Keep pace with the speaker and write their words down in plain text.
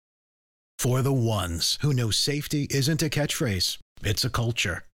For the ones who know safety isn't a catchphrase, it's a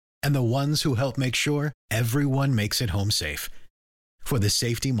culture. And the ones who help make sure everyone makes it home safe. For the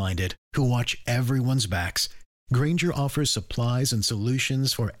safety-minded who watch everyone's backs, Grainger offers supplies and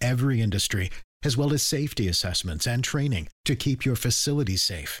solutions for every industry, as well as safety assessments and training to keep your facilities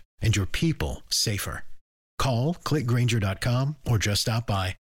safe and your people safer. Call, click Grainger.com, or just stop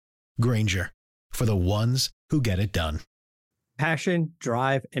by. Grainger, for the ones who get it done. Passion,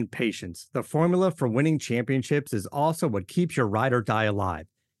 drive, and patience. The formula for winning championships is also what keeps your ride or die alive.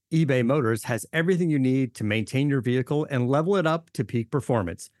 eBay Motors has everything you need to maintain your vehicle and level it up to peak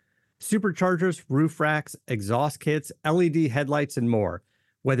performance. Superchargers, roof racks, exhaust kits, LED headlights, and more.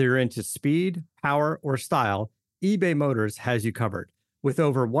 Whether you're into speed, power, or style, eBay Motors has you covered. With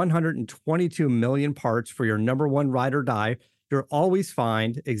over 122 million parts for your number one ride or die, you'll always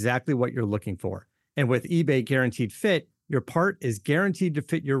find exactly what you're looking for. And with eBay Guaranteed Fit, your part is guaranteed to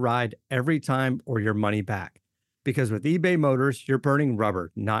fit your ride every time or your money back. Because with eBay Motors, you're burning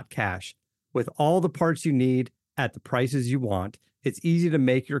rubber, not cash. With all the parts you need at the prices you want, it's easy to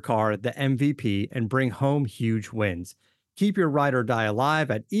make your car the MVP and bring home huge wins. Keep your ride or die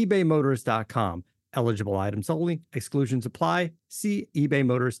alive at ebaymotors.com. Eligible items only. Exclusions apply. See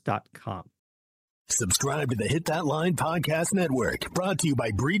ebaymotors.com. Subscribe to the Hit That Line Podcast Network, brought to you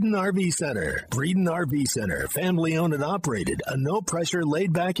by Breeden RV Center. Breeden RV Center, family owned and operated, a no-pressure,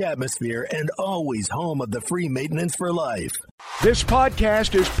 laid-back atmosphere, and always home of the free maintenance for life. This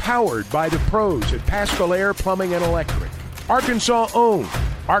podcast is powered by the pros at Pascal Air Plumbing and Electric. Arkansas owned,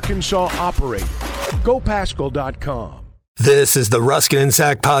 Arkansas operated. GoPascal.com. This is the Ruskin and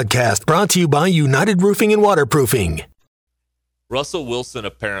Sack Podcast, brought to you by United Roofing and Waterproofing. Russell Wilson,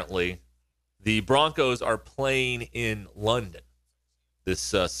 apparently. The Broncos are playing in London this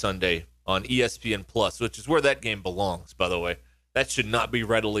Sunday on ESPN Plus, which is where that game belongs, by the way. That should not be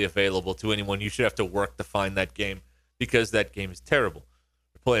readily available to anyone. You should have to work to find that game because that game is terrible.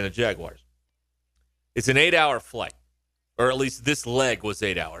 They're playing the Jaguars. It's an 8-hour flight, or at least this leg was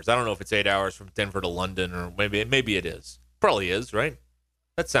 8 hours. I don't know if it's 8 hours from Denver to London, or maybe it is. Probably is, right?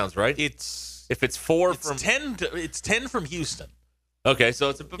 That sounds right. If it's 10 from Houston. Okay,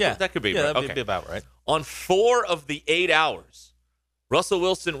 so that could be right. That would be about right. On 4 of the 8 hours, Russell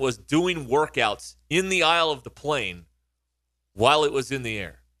Wilson was doing workouts in the aisle of the plane while it was in the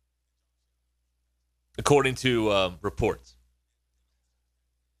air, according to reports.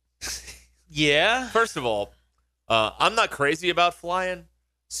 Yeah. First of all, I'm not crazy about flying,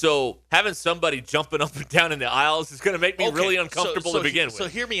 so having somebody jumping up and down in the aisles is going to make me really uncomfortable to begin with. So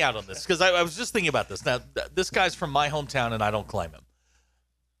hear me out on this, because I was just thinking about this. Now, this guy's from my hometown, and I don't claim him.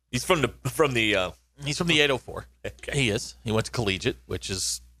 He's from the He's from the 804. Okay. He is. He went to collegiate,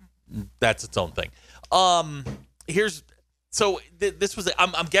 that's its own thing. This was.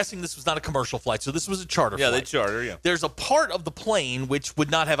 I'm guessing this was not a commercial flight, so this was a charter flight. Yeah, they charter. Yeah. There's a part of the plane which would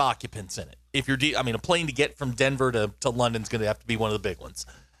not have occupants in it. If you're, a plane to get from Denver to London is going to have to be one of the big ones.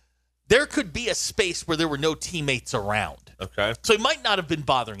 There could be a space where there were no teammates around. Okay. So he might not have been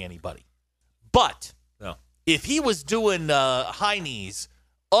bothering anybody, but if he was doing high knees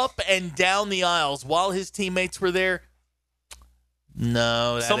up and down the aisles while his teammates were there,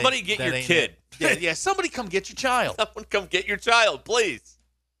 no. Somebody get your kid. Yeah, somebody come get your child. Someone come get your child, please.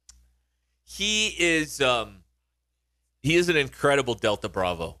 He is an incredible Delta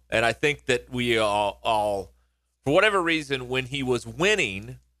Bravo. And I think that we all, for whatever reason, when he was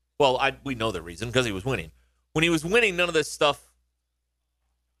winning, we know the reason, because he was winning. When he was winning, none of this stuff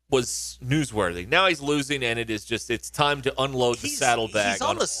was newsworthy. Now he's losing, and it's time to unload the saddlebag.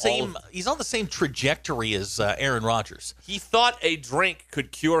 He's on the same trajectory as Aaron Rodgers. He thought a drink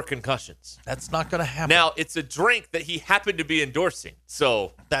could cure concussions. That's not going to happen. Now it's a drink that he happened to be endorsing.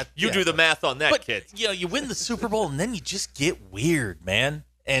 So do the math on that, kid. You win the Super Bowl, and then you just get weird, man.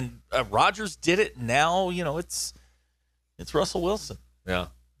 And Rodgers did it. Now it's Russell Wilson. Yeah.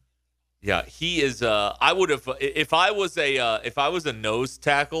 Yeah, he is. I would have if I was a nose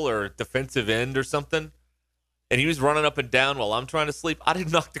tackle or defensive end or something, and he was running up and down while I'm trying to sleep. I'd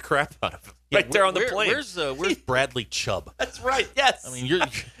have knocked the crap out of him there on the plane. Where's Bradley Chubb? That's right. Yes. I mean, you're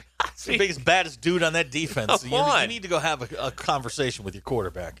the biggest, baddest dude on that defense. You need to go have a conversation with your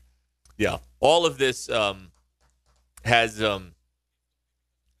quarterback. Yeah. All of this has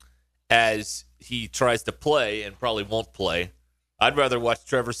as he tries to play and probably won't play. I'd rather watch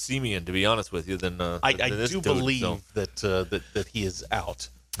Trevor Siemian, to be honest with you, than I do believe that he is out.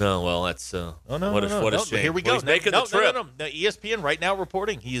 Oh, well, that's what a shame. Here we go. He's making the trip. No. ESPN right now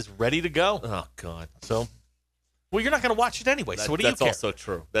reporting he is ready to go. Oh, God. So, you're not going to watch it anyway, so what do you care? That's also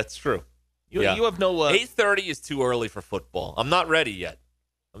true. That's true. You have no... 8:30 is too early for football. I'm not ready yet.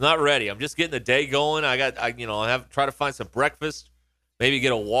 I'm not ready. I'm just getting the day going. I have try to find some breakfast, maybe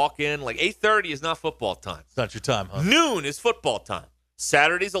get a walk in. Like 8:30 is not football time. It's not your time, huh? Noon is football time.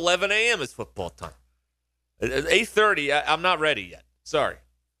 Saturdays 11 a.m. is football time. At 8:30, I'm not ready yet. Sorry.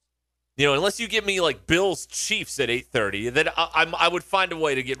 Unless you give me like Bills Chiefs at 8:30, then I would find a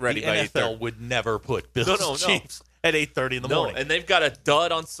way to get ready by 8:30. The NFL would never put Bills Chiefs at 8:30 in the morning. And they've got a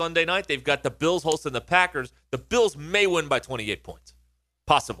dud on Sunday night. They've got the Bills hosting the Packers. The Bills may win by 28 points.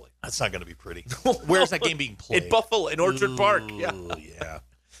 Possibly. That's not going to be pretty. Where's that game being played? In Buffalo, in Orchard Park. Yeah.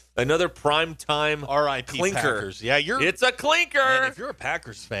 Another prime time R.I.P. clinker. Packers. Yeah, it's a clinker. Man, if you're a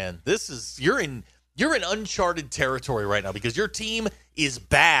Packers fan, you're in uncharted territory right now because your team is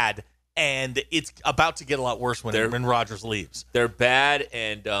bad and it's about to get a lot worse when Rodgers leaves. They're bad,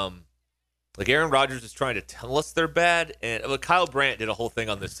 and like Aaron Rodgers is trying to tell us they're bad. And Kyle Brandt did a whole thing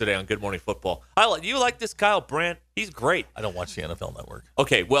on this today on Good Morning Football. You like this Kyle Brandt? He's great. I don't watch the NFL Network.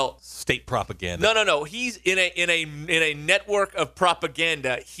 Okay, well, state propaganda. No. He's in a network of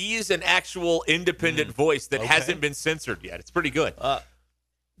propaganda. He is an actual independent voice that hasn't been censored yet. It's pretty good.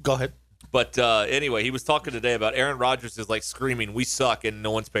 Go ahead. But anyway, he was talking today about Aaron Rodgers is like screaming, "We suck," and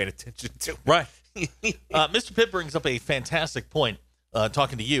no one's paying attention to him. Right. Mr. Pitt brings up a fantastic point.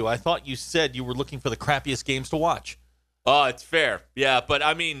 Talking to you, I thought you said you were looking for the crappiest games to watch. Oh, it's fair. Yeah, but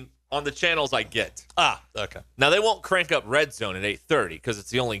I mean, on the channels I get. Okay. Now, they won't crank up Red Zone at 8:30 because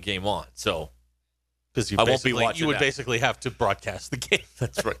it's the only game on. So, because I won't be watching you would that. Basically have to broadcast the game.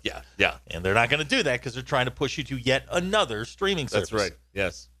 That's right. Yeah. And they're not going to do that because they're trying to push you to yet another streaming service. That's right.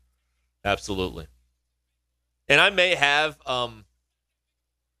 Yes. Absolutely. And I may have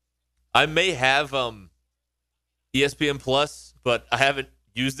ESPN Plus, but I haven't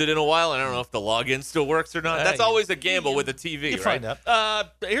used it in a while. I don't know if the login still works or not. That's always a gamble with a TV, you right? Find out.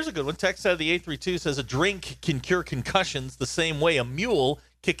 Here's a good one. Text out of the 832 says a drink can cure concussions the same way a mule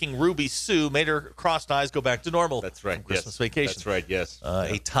kicking Ruby Sue made her crossed eyes go back to normal. That's right. Christmas Vacation. That's right. Yes.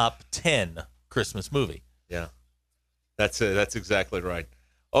 A top 10 Christmas movie. Yeah. That's exactly right.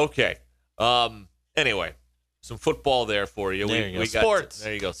 Okay. Anyway, some football there for you. There you go. Sports.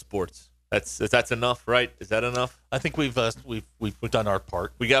 There you go. Sports. That's enough, right? Is that enough? I think we've done our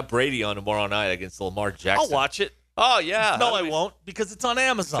part. We got Brady on tomorrow night against Lamar Jackson. I'll watch it. Oh yeah. No, I won't because it's on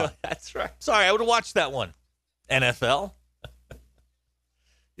Amazon. That's right. Sorry, I would have watched that one. NFL.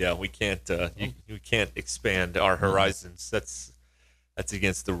 Yeah, we can't. You can't expand our horizons. That's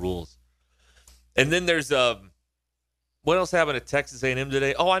against the rules. And then there's what else happened at Texas A&M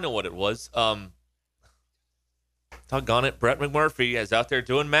today? Oh, I know what it was. Doggone it, Brett McMurphy is out there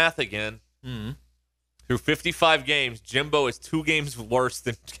doing math again. Mm-hmm. Through 55 games, Jimbo is 2 games worse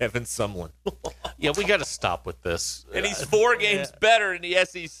than Kevin Sumlin. Yeah, we got to stop with this. And he's 4 games better in the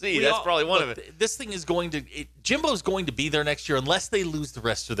SEC. That's probably one of it. This thing is Jimbo's going to be there next year unless they lose the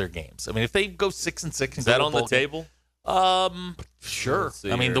rest of their games. I mean, if they go 6-6, is that on the table? Sure.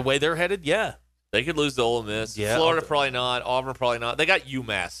 I mean, the way they're headed, yeah. They could lose to Ole Miss. Yeah, Florida probably not. Auburn probably not. They got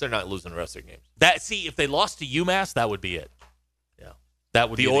UMass. They're not losing the rest of their games. If they lost to UMass, that would be it. Yeah, that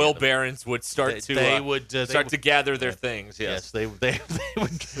would. The oil barons would start to gather their things. Yes, they would get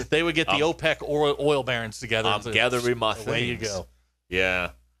the OPEC oil barons together. I'm gathering my things. Away you go. Yeah.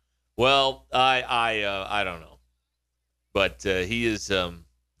 Well, I don't know, but he is.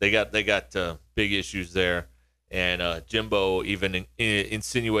 They got big issues there. And Jimbo even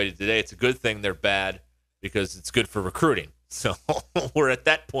insinuated today it's a good thing they're bad because it's good for recruiting. So we're at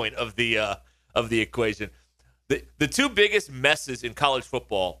that point of the equation. The 2 biggest messes in college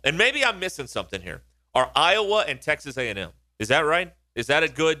football, and maybe I'm missing something here, are Iowa and Texas A&M. Is that right? Is that a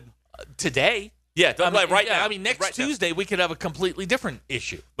good today? Yeah, now. I mean, next Tuesday we could have a completely different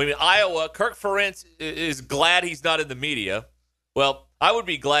issue. I mean, Iowa, Kirk Ferentz is glad he's not in the media. Well, I would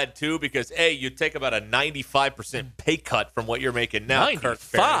be glad, too, because, A, you take about a 95% pay cut from what you're making now, 95? Kirk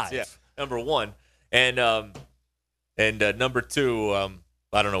Ferentz. Yeah, number one. And number 2,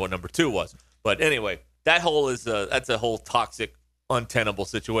 I don't know what number 2 was. But anyway, that's a whole toxic, untenable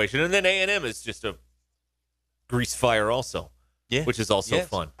situation. And then A&M is just a grease fire also, which is also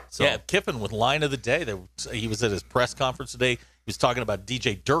fun. So. Yeah, Kiffin with line of the day. He was at his press conference today. He was talking about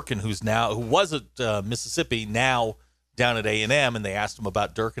DJ Durkin, who was at Mississippi, now down at A&M, and they asked him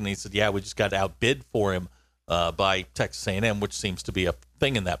about Durkin, and he said, yeah, we just got outbid for him by Texas A&M, which seems to be a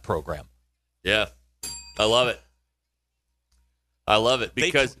thing in that program. Yeah, I love it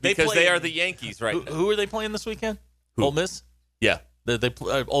because they are the Yankees, right? Who are they playing this weekend? Who? Ole Miss? Yeah. They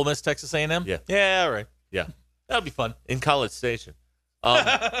play Ole Miss, Texas A&M? Yeah. Yeah, all right. Yeah. That'll be fun. In College Station.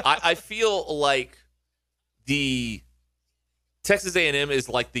 I feel like the Texas A&M is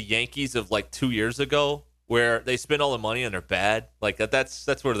like the Yankees of like 2 years ago, where they spend all the money and they're bad. Like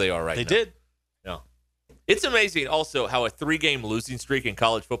that's where they are right now. They did. Yeah. It's amazing also how a 3-game losing streak in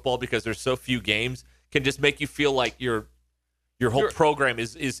college football, because there's so few games, can just make you feel like your whole program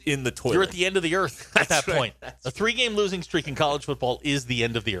is in the toilet. You're at the end of the earth at that That's right. point. A 3-game losing streak in college football is the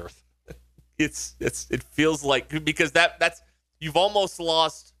end of the earth. It feels like, because that's you've almost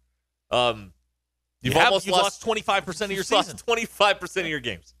lost You've lost 25% of your season. 25% of your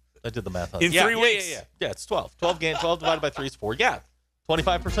games. I did the math on In 3 weeks. Yeah, it's 12. 12 games, 12 divided by 3 is 4. Yeah,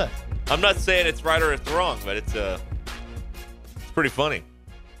 25%. I'm not saying it's right or it's wrong, but it's pretty funny.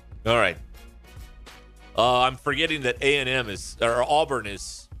 All right. I'm forgetting that Auburn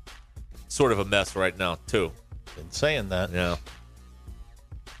is sort of a mess right now too. Been saying that. Yeah.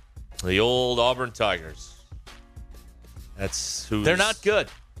 The old Auburn Tigers. That's who. They're not good.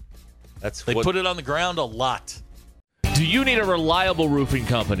 They What put it on the ground a lot. Do you need a reliable roofing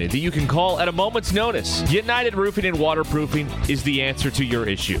company that you can call at a moment's notice? United Roofing and Waterproofing is the answer to your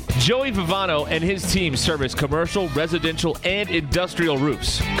issue. Joey Vivano and his team service commercial, residential, and industrial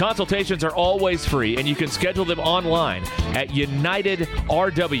roofs. Consultations are always free, and you can schedule them online at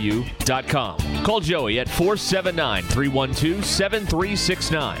unitedrw.com. Call Joey at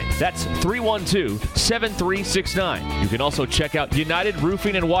 479-312-7369. That's 312-7369. You can also check out United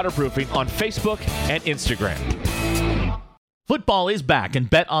Roofing and Waterproofing on Facebook and Instagram. Football is back, and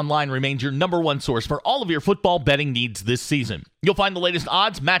BetOnline remains your number one source for all of your football betting needs this season. You'll find the latest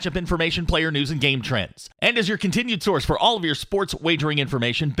odds, matchup information, player news, and game trends. And as your continued source for all of your sports wagering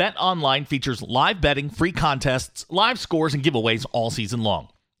information, BetOnline features live betting, free contests, live scores, and giveaways all season long.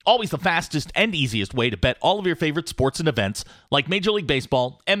 Always the fastest and easiest way to bet all of your favorite sports and events like Major League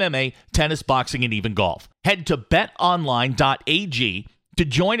Baseball, MMA, tennis, boxing, and even golf. Head to betonline.ag to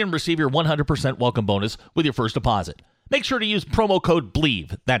join and receive your 100% welcome bonus with your first deposit. Make sure to use promo code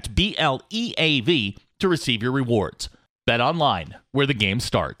BLEAV, that's BLEAV, to receive your rewards. Bet online, where the game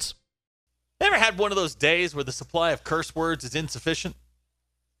starts. Ever had one of those days where the supply of curse words is insufficient?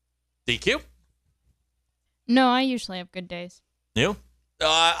 DQ? No, I usually have good days. You?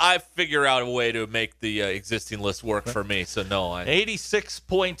 I figure out a way to make the existing list work for me, so no.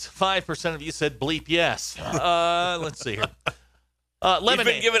 86.5% of you said bleep yes. Let's see here. Lemonade. You've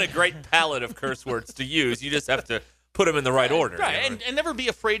been given a great palette of curse words to use. You just have to put them in the right order. Right, and never be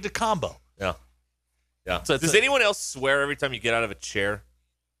afraid to combo. Yeah. Yeah. So Does anyone else swear every time you get out of a chair?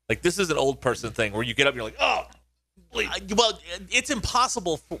 Like, this is an old person thing where you get up and you're like, oh, well, it's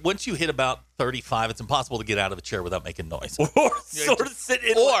impossible. Once you hit about 35, it's impossible to get out of a chair without making noise. or sort of sit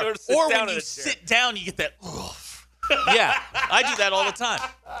in Or sit down when in you a chair. sit down, you get that, ugh. Yeah, I do that all the time.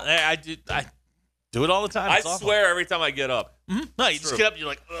 I do it all the time. I It's awful. swear every time I get up. Mhm. No, you just True. get up, you're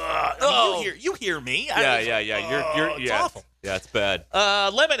like, ugh. Oh. You hear me. Yeah. It's awful. Yeah, it's bad.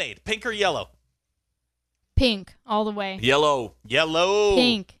 Lemonade, pink or yellow? Pink, all the way. Yellow. Yellow.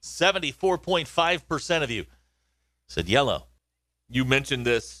 Pink. 74.5% of you said yellow. You mentioned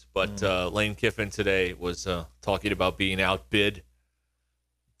this, but Lane Kiffin today was talking about being outbid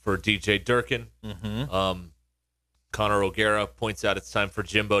for DJ Durkin. Mm-hmm. Connor O'Gara points out it's time for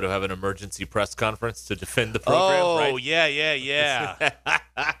Jimbo to have an emergency press conference to defend the program. Oh, right? yeah.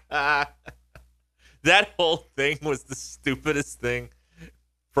 That whole thing was the stupidest thing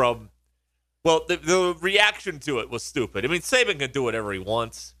from, well, the reaction to it was stupid. I mean, Saban can do whatever he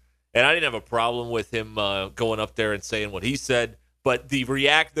wants, and I didn't have a problem with him going up there and saying what he said, but the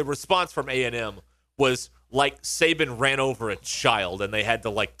response from A&M was like Saban ran over a child, and they had to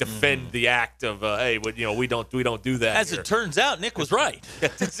like defend the act of, hey, we don't do that. As here. it turns out, Nick was right.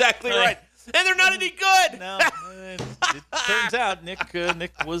 That's exactly right. And they're not any good. No, it turns out Nick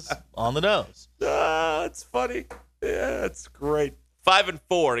was on the nose. It's funny. Yeah, it's great.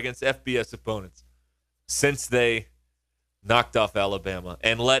 5-4 against FBS opponents since they knocked off Alabama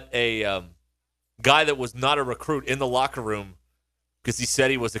and let a guy that was not a recruit in the locker room because he said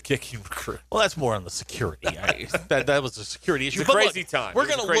he was a kicking recruit. Well, that's more on the security. That was a security issue. It's a But crazy look, time. We're It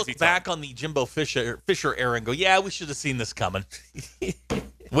was a going to crazy look back on the Jimbo Fisher era and go, yeah, we should have seen this coming.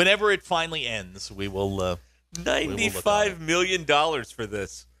 Whenever it finally ends, we will. $95 million for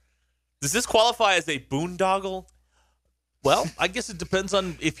this. Does this qualify as a boondoggle? Well, I guess it depends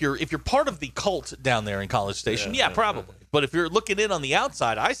on if you're part of the cult down there in College Station. Yeah, probably. But if you're looking in on the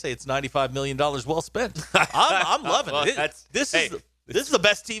outside, I say it's $95 million well spent. I'm loving Well, it. This is the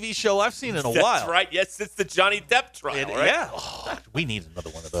best TV show I've seen in a while. That's right. Yes, it's the Johnny Depp trial, right? Yeah. Oh, we need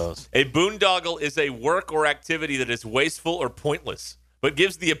another one of those. A boondoggle is a work or activity that is wasteful or pointless, but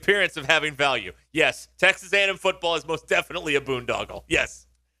gives the appearance of having value. Yes, Texas A&M football is most definitely a boondoggle. Yes.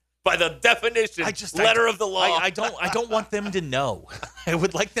 by the definition, letter of the law. I don't want them to know. I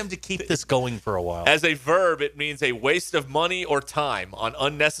would like them to keep this going for a while. As a verb, it means a waste of money or time on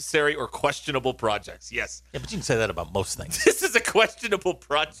unnecessary or questionable projects. Yes. Yeah, but you can say that about most things. This is a questionable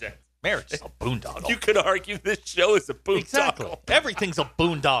project. Marriage is a boondoggle. You could argue this show is a boondoggle. Exactly. Everything's a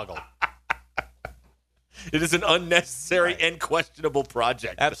boondoggle. It is an unnecessary and questionable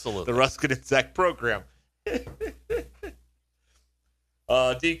project. Absolutely. The Ruskin and Zach program.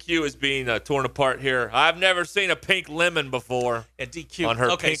 DQ is being torn apart here. I've never seen a pink lemon before. And DQ on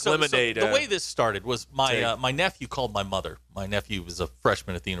her pink lemonade. So the way this started was my nephew called my mother. My nephew was a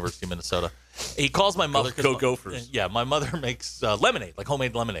freshman at the University of Minnesota. He calls my mother. Go Gophers. Yeah, my mother makes lemonade, like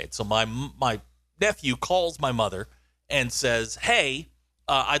homemade lemonade. So my nephew calls my mother and says, "Hey,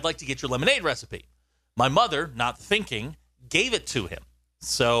 I'd like to get your lemonade recipe." My mother, not thinking, gave it to him.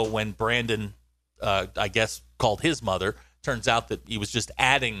 So when Brandon, I guess, called his mother, turns out that he was just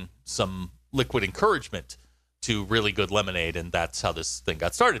adding some liquid encouragement to really good lemonade, and that's how this thing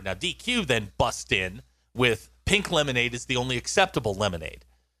got started. Now, DQ then bust in with pink lemonade is the only acceptable lemonade,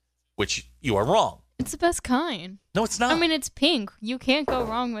 which you are wrong. It's the best kind. No, it's not. I mean, it's pink. You can't go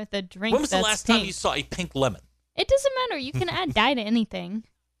wrong with a drink. When was the that's last pink. time you saw a pink lemon? It doesn't matter. You can add dye to anything.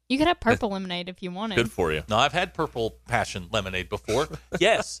 You could have purple lemonade if you wanted. Good for you. No, I've had purple passion lemonade before.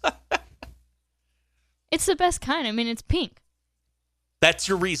 Yes. It's the best kind. I mean, it's pink. That's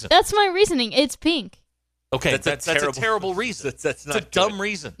your reason. That's my reasoning. It's pink. Okay, that's a terrible reason. That's not it's a dumb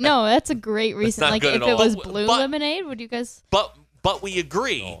reason. No, that's a great reason. not Like good if at it all. was blue lemonade, would you guys? But we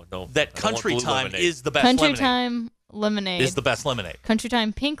agree No, that I don't Country want blue Time lemonade. is the best Country lemonade. Time lemonade Is the best lemonade. Country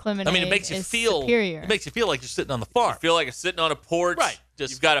Time pink lemonade. I mean, it makes you is feel superior. It makes you feel like you're sitting on the farm. I feel like it's sitting on a porch. Right.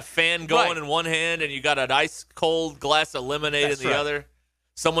 Just- You've got a fan going Right. in one hand, and you got an ice cold glass of lemonade That's in the right. other.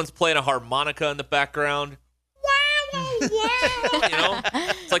 Someone's playing a harmonica in the background. You know,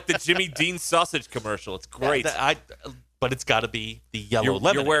 it's like the Jimmy Dean sausage commercial. It's great. But it's got to be the yellow You're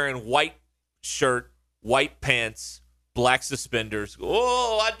lemonade. wearing white shirt, white pants, black suspenders.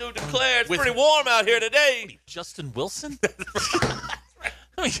 Oh, I do declare it's With- pretty warm out here today. Justin Wilson? I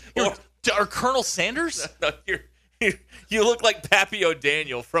mean, or Colonel Sanders? No, you look like Pappy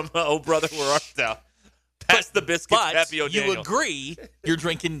O'Daniel from Oh Brother Where Art Thou? Pass the biscuits, But Pappy O'Daniel. you agree you're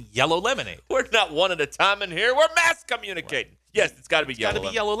drinking yellow lemonade. We're not one at a time in here. We're mass communicating. Yes, it's got to be It's yellow. got to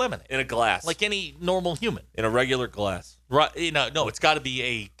be yellow lemonade. in a glass, Like any normal human. in a regular glass. Right? No, it's got to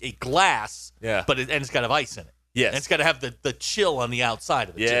be a glass. Yeah. But it's got to have ice in it. Yes. And it's got to have the chill on the outside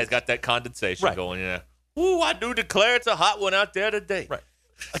of it. Yeah, too. it's got that condensation Right. going. Yeah. Ooh, I do declare it's a hot one out there today. Right.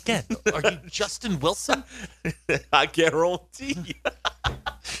 Again, are you Justin Wilson? I guarantee you.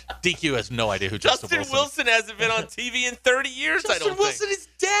 DQ has no idea who Justin Wilson hasn't been on TV in 30 years, I Justin don't Wilson think. is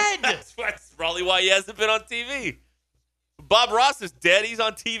dead. That's probably why he hasn't been on TV. Bob Ross is dead. He's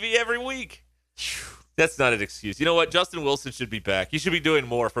on TV every week. That's not an excuse. You know what? Justin Wilson should be back. He should be doing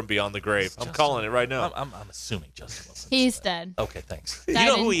more from Beyond the Grave. I'm calling it right now. I'm assuming Justin Wilson. He's dead. Okay, thanks. Died You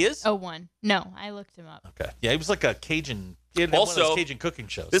know in who he is? 01. No, I looked him up. Okay. Yeah, he was like a Cajun. He had one of Also, those Cajun cooking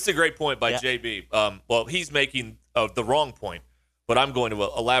shows. This is a great point by Yeah. JB. Well, he's making the wrong point, but I'm going to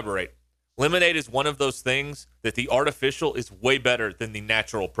elaborate. Lemonade is one of those things that the artificial is way better than the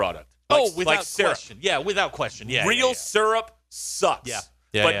natural product. Without syrup. question. Yeah, without question. Yeah. Real yeah. syrup sucks. Yeah.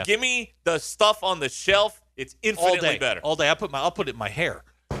 But Yeah. give me the stuff on the shelf. It's All infinitely day. better. All day. I'll put it in my hair.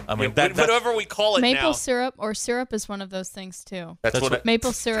 I mean, Whatever we call it Maple now. syrup or syrup is one of those things too. That's That's what. what-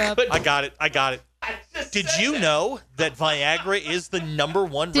 Maple syrup. I got it. Did you know that Viagra is the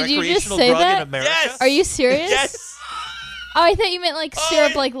 #1 Did you just recreational say drug that? in America? Yes. Are you serious? Yes. Oh, I thought you meant like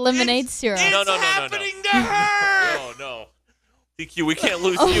syrup, like lemonade syrup. No. happening to her. No. DQ, we can't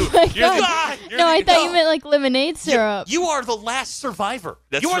lose Oh you. my You're the- God. you're No, the- I thought you meant like lemonade syrup. You are the last survivor.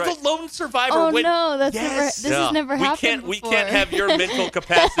 That's you are right. the lone survivor. Oh when, no, that's Yes. never. This No. has never happened We before. can't have your mental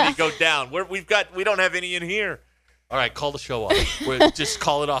capacity go down. We don't have any in here. All right, call the show off. Just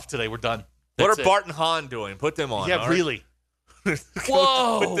call it off today. We're done. What That's are it. Bart and Han doing? Put them on. Yeah, all right? really.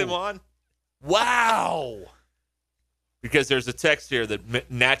 Whoa. Put them on. Wow. Because there's a text here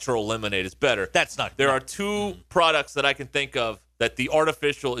that natural lemonade is better. That's not. There are two products that I can think of that the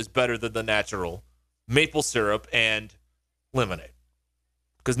artificial is better than the natural: maple syrup and lemonade.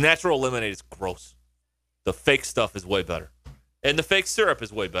 Because natural lemonade is gross. The fake stuff is way better. And the fake syrup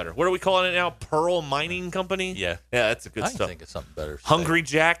is way better. What are we calling it now? Pearl Mining Company? Yeah. Yeah, that's a good I can stuff. think of something better. Hungry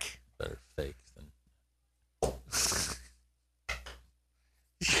Jack? Better fake than.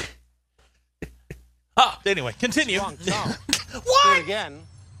 Anyway, continue. What? Again,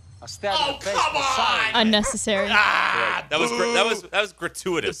 a stab in the face. come on! Unnecessary. Right. That was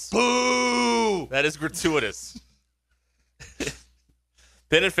gratuitous. Boo! That is gratuitous.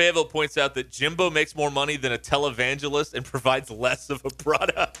 Ben in Fayetteville points out that Jimbo makes more money than a televangelist and provides less of a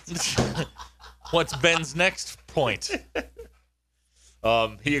product. What's Ben's next point?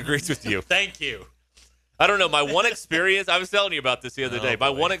 He agrees with you. Thank you. I don't know. My one experience, I was telling you about this the other day. My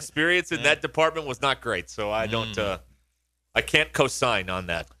one experience in that department was not great, so I don't, I can't co-sign on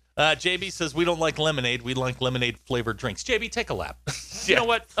that. JB says we don't like lemonade. We like lemonade-flavored drinks. JB, take a lap. You know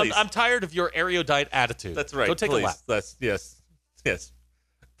what? I'm tired of your erudite attitude. That's right. Go take a lap. Yes.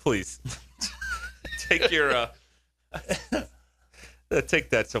 Please. Take your,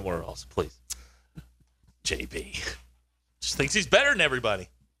 take that somewhere else, please. JB just thinks he's better than everybody.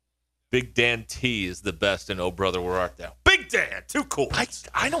 Big Dan T is the best in Oh Brother, Where Art Thou? Big Dan, too cool.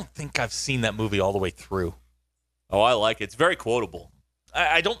 I don't think I've seen that movie all the way through. Oh, I like it. It's very quotable.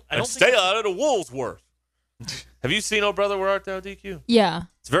 I don't stay out of the Woolsworth. Have you seen Oh Brother, Where Art Thou, DQ? Yeah.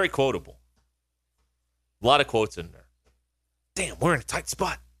 It's very quotable. A lot of quotes in there. Damn, we're in a tight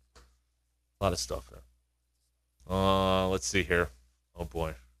spot. A lot of stuff there. Let's see here. Oh,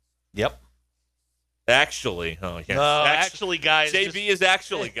 boy. Yep. Actually, guys. JB is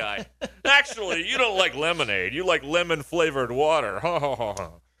actually guy. Actually, you don't like lemonade. You like lemon-flavored water. Ha, ha, ha,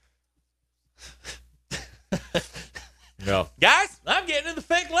 ha. No. Guys, I'm getting in the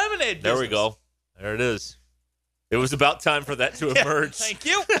fake lemonade business. There we go. There it is. It was about time for that to emerge. Thank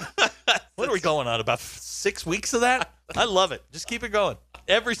you. What are we going on, about 6 weeks of that? I love it. Just keep it going.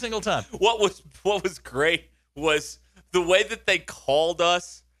 Every single time. What was great was the way that they called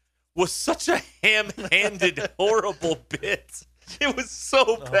us was such a ham-handed, horrible bit. It was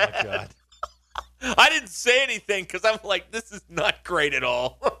so bad. Oh, my God. I didn't say anything because I'm like, this is not great at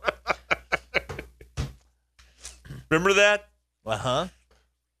all. Remember that? Uh-huh.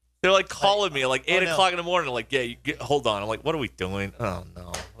 They're like calling me at like 8 no. o'clock in the morning. Like, yeah, hold on. I'm like, what are we doing? Oh,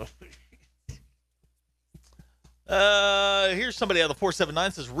 no. Here's somebody out of the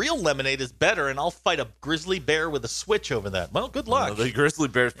 479 says, real lemonade is better, and I'll fight a grizzly bear with a switch over that. Well, good luck. The grizzly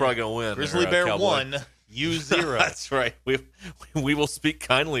bear's probably going to win. Grizzly bear Cowboy. 1, you 0. That's right. We will speak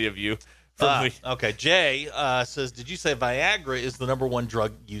kindly of you. Okay, Jay says, did you say Viagra is the number one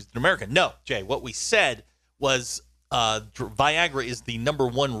drug used in America? No, Jay, what we said was Viagra is the number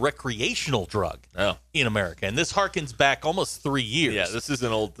one recreational drug in America. And this harkens back almost 3 years. Yeah, this is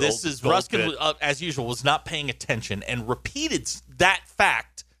an old Ruskin, as usual, was not paying attention and repeated that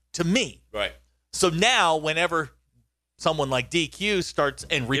fact to me. Right. So now whenever someone like DQ starts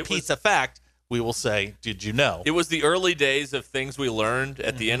and repeats a fact, we will say, did you know? It was the early days of things we learned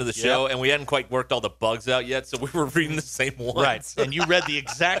at the end of the show, and we hadn't quite worked all the bugs out yet, so we were reading the same one. Right, and you read the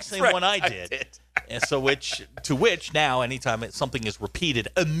exact same one I did. And so which now, anytime something is repeated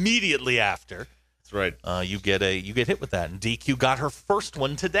immediately after, that's right. You get hit with that. And DQ got her first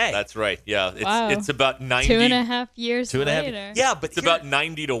one today. That's right. Yeah, it's about 90. 2.5 years later. Yeah, but it's about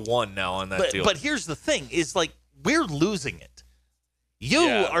 90-1 now on that deal. But here's the thing: is like we're losing it. You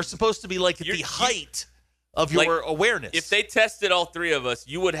are supposed to be like at the height of your awareness. If they tested all three of us,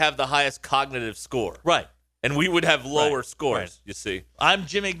 you would have the highest cognitive score. Right. And we would have lower scores, you see. I'm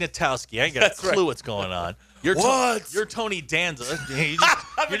Jim Ignatowski. I ain't got a clue what's going on. You're Tony Danza.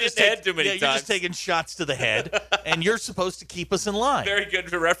 You're just taking shots to the head, and you're supposed to keep us in line. Very good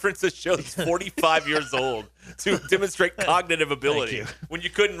to reference a show that's 45 years old to demonstrate cognitive ability when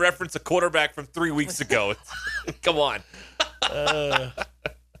you couldn't reference a quarterback from 3 weeks ago. Come on.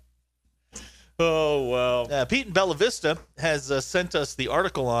 Oh, wow. Pete in Bella Vista has sent us the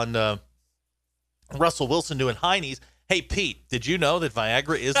article on Russell Wilson doing high knees. Hey, Pete, did you know that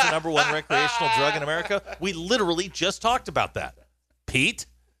Viagra is the number one recreational drug in America? We literally just talked about that. Pete?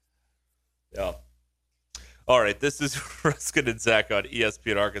 Yeah. All right, this is Ruskin and Zach on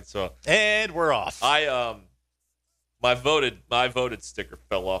ESPN Arkansas. And we're off. My voted sticker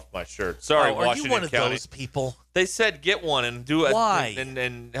fell off my shirt. Sorry, Washington County. Are you one of those people? They said get one and do it. Why?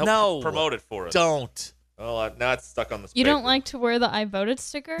 And help promote it for us. Don't. Well, now it's stuck on the. You don't like to wear the I voted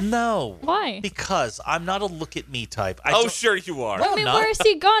sticker? No. Why? Because I'm not a look at me type. Sure you are. I mean, where has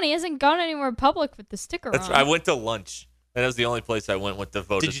he gone? He hasn't gone anywhere public with the sticker on. I went to lunch. And that was the only place I went with the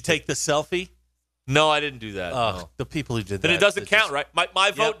vote. Did you take the selfie? No, I didn't do that. No. The people who did that. Then it doesn't count, right? My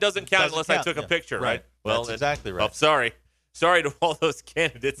vote doesn't count unless I took a picture, right? Well, that's exactly right. Oh, sorry. Sorry to all those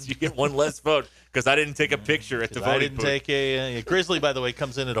candidates. You get one less vote because I didn't take a picture at the voting booth. I didn't take a Grizzly, by the way,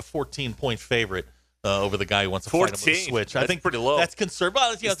 comes in at a 14-point favorite over the guy who wants to fight him with a switch. I think pretty low. That's conservative.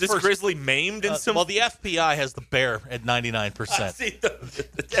 Well, is this Grizzly maimed in some? Well, the FBI has the bear at 99%. See the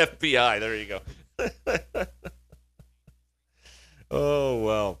FBI. There you go. Oh,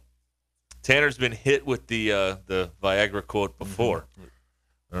 well. Tanner's been hit with the Viagra quote before. Mm-hmm.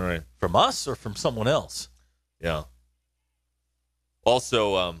 All right. From us or from someone else? Yeah.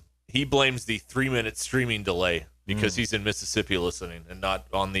 Also, he blames the 3-minute streaming delay because he's in Mississippi listening and not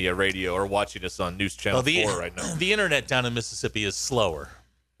on the radio or watching us on News Channel 4 right now. The internet down in Mississippi is slower.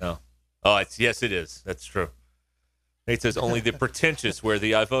 No. Oh, yes, it is. That's true. Nate says only the pretentious wear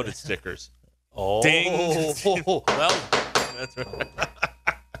the I voted stickers. Oh, Ding. Well, That's right.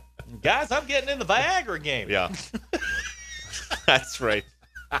 guys, I'm getting in the Viagra game. Yeah. That's right.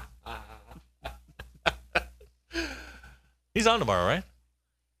 He's on tomorrow, right?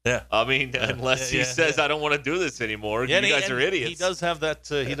 Yeah. I mean, unless he says, I don't want to do this anymore. You guys are idiots. He does have that.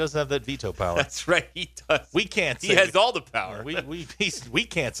 He does have that veto power. That's right. He does. We can't. He has all the power. We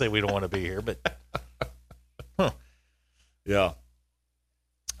can't say we don't want to be here, but yeah.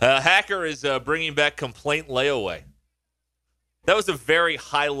 Hacker is bringing back complaint layaway. That was a very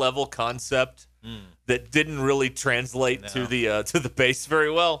high-level concept that didn't really translate to the base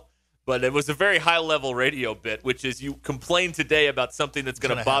very well. But it was a very high-level radio bit, which is you complain today about something that's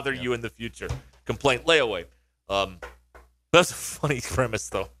going to bother you in the future. Complaint layaway. That's a funny premise,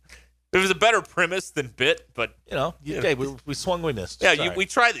 though. It was a better premise than bit, but hey, we swung, we missed. Yeah, we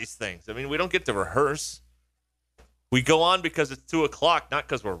try these things. I mean, we don't get to rehearse. We go on because it's 2:00, not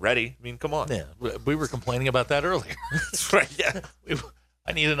because we're ready. I mean, come on. Yeah, we were complaining about that earlier. That's right. Yeah,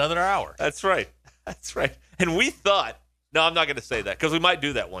 I need another hour. That's right. That's right. And we thought, no, I'm not going to say that because we might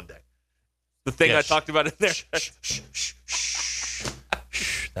do that one day. The thing I talked about in there.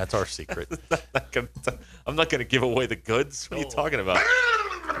 That's our secret. I'm not going to give away the goods. What are you talking about?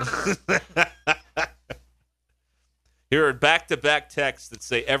 Here are back-to-back texts that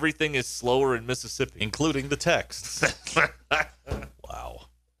say everything is slower in Mississippi. Including the texts. Wow.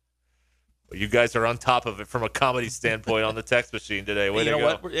 Well, you guys are on top of it from a comedy standpoint on the text machine today. Way to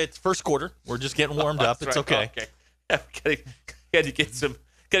go. What? It's first quarter. We're just getting warmed up. It's okay. Got to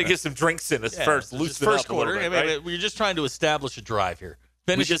get some drinks in us first. Loosen first up quarter. a little bit, right? We're just trying to establish a drive here.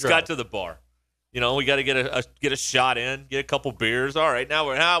 We just got to the bar. We got to get a shot in, get a couple beers. All right, now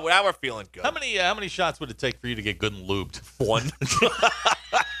we're feeling good. How many shots would it take for you to get good and lubed? One.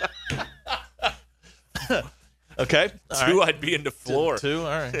 Okay. Two, right. I'd be in the floor. Two.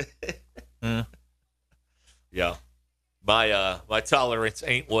 All right. Yeah. My tolerance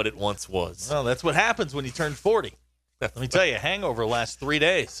ain't what it once was. Well, that's what happens when you turn 40. Let me tell you, hangover lasts 3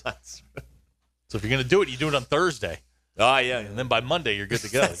 days. So if you're going to do it, you do it on Thursday. Oh, yeah. And then by Monday, you're good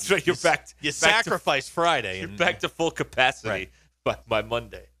to go. That's right. You're back. You sacrifice Friday. You're back to full capacity by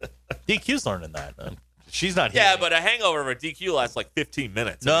Monday. DQ's learning that. She's not here. Yeah, but a hangover of a DQ lasts like 15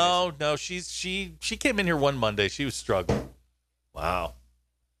 minutes. No. She came in here one Monday. She was struggling. Wow.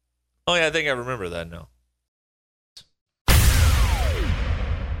 Oh, yeah, I think I remember that now.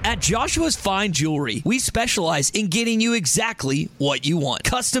 At Joshua's Fine Jewelry, we specialize in getting you exactly what you want.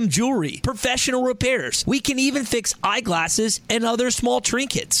 Custom jewelry, professional repairs. We can even fix eyeglasses and other small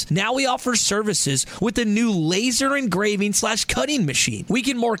trinkets. Now we offer services with a new laser engraving / cutting machine. We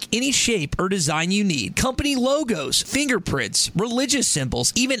can mark any shape or design you need. Company logos, fingerprints, religious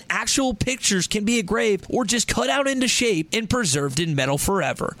symbols, even actual pictures can be engraved or just cut out into shape and preserved in metal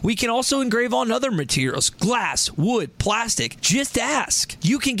forever. We can also engrave on other materials, glass, wood, plastic. Just ask.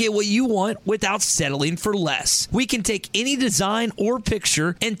 You can get what you want without settling for less. We can take any design or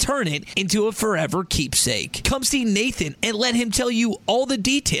picture and turn it into a forever keepsake. Come see Nathan and let him tell you all the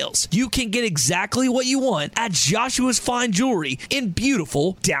details. You can get exactly what you want at Joshua's Fine Jewelry in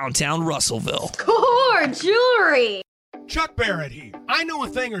beautiful downtown Russellville. Core Jewelry. Chuck Barrett here. I know a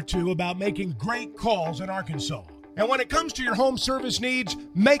thing or two about making great calls in Arkansas. And when it comes to your home service needs,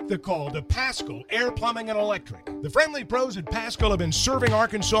 make the call to Paschal Air Plumbing and Electric. The friendly pros at Paschal have been serving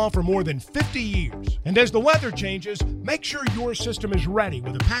Arkansas for more than 50 years. And as the weather changes, make sure your system is ready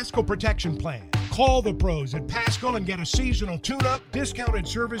with a Paschal protection plan. Call the pros at Paschal and get a seasonal tune-up, discounted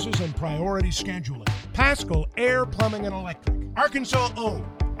services, and priority scheduling. Paschal Air Plumbing and Electric. Arkansas owned.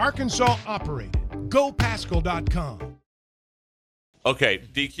 Arkansas operated. GoPaschal.com. Okay,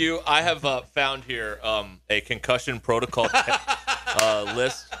 DQ, I have found here a concussion protocol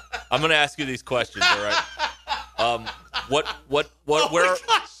list. I'm going to ask you these questions, all right? Where?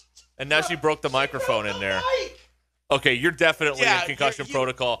 And now she broke the microphone in there. Okay, you're definitely in concussion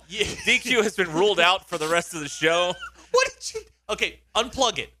protocol. Yeah. DQ has been ruled out for the rest of the show. What did you? Okay,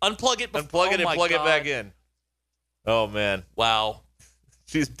 unplug it. Unplug it. Unplug it and plug it back in. Oh, man. Wow.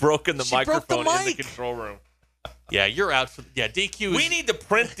 She's broken the microphone in the mic. control room. Yeah, you're out for DQ. We need to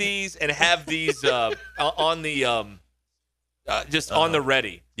print these and have these on the on the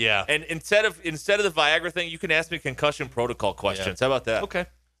ready. Yeah. And instead of the Viagra thing, you can ask me concussion protocol questions. Yeah. How about that? Okay.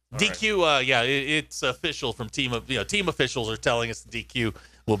 All DQ. Right. It's official from team officials are telling us the DQ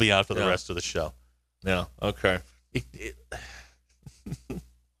will be out for the rest of the show. Yeah. Okay.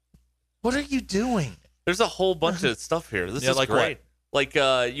 What are you doing? There's a whole bunch of stuff here. This is like great. Like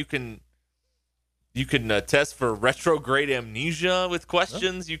you can test for retrograde amnesia with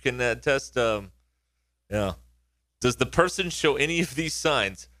questions. You can test. Does the person show any of these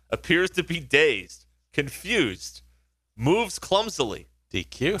signs? Appears to be dazed, confused, moves clumsily.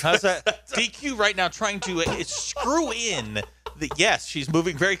 DQ. How's that? DQ right now trying to screw in. Yes, she's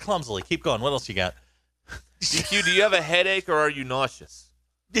moving very clumsily. Keep going. What else you got? DQ, do you have a headache or are you nauseous?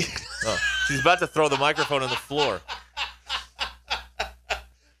 Oh, she's about to throw the microphone on the floor.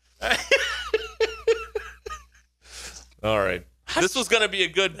 All right. This was going to be a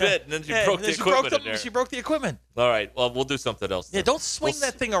good bit, and then she broke the equipment in there. She broke the equipment. All right. Well, we'll do something else. Yeah, don't swing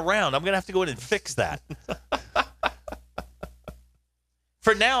that thing around. I'm going to have to go in and fix that.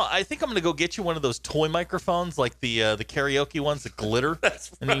 For now, I think I'm going to go get you one of those toy microphones, like the karaoke ones that glitter.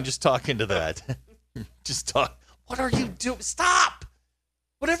 That's right. And you can just talk into that. Just talk. What are you doing? Stop!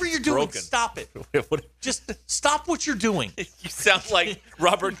 Whatever you're doing, stop it. Just stop what you're doing. You sound like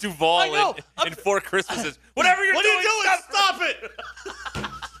Robert Duvall in Four Christmases. Whatever you're doing, stop it.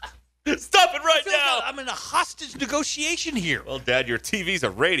 Stop it right now. I'm in a hostage negotiation here. Well, Dad, your TV's a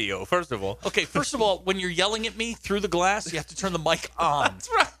radio, first of all. Okay, first of all, when you're yelling at me through the glass, you have to turn the mic on. That's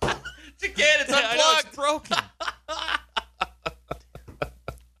right. You can't. It's unplugged. I know, it's broken.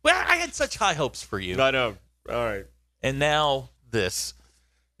 Well, I had such high hopes for you. I know. All right. And now this.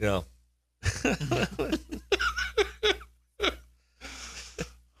 Yeah.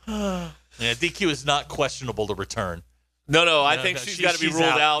 Yeah, DQ is not questionable to return. No, I think she's got to be ruled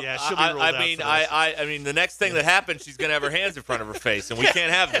out. Yeah, she'll be ruled out. I mean, the next thing that happens, she's going to have her hands in front of her face, and we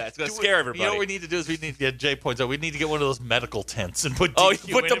can't have that. It's going to scare everybody. You know what we need to do is Jay points out, we need to get one of those medical tents and put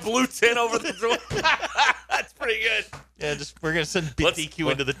DQ put the blue tent over the door? That's pretty good. Yeah, we're going to send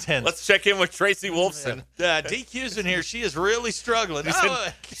DQ into the tent. Let's check in with Tracy Wolfson. DQ's in here. She is really struggling.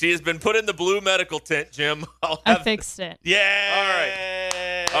 She has been put in the blue medical tent, Jim. I fixed it. Yeah.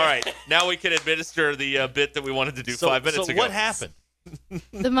 All right. Now we can administer the bit that we wanted to do 5 minutes ago. So what happened?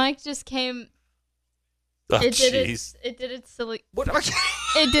 The mic just came. Oh, it did its silly. What are you?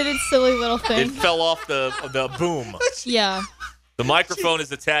 It did its silly little thing. It fell off the boom. Yeah. The microphone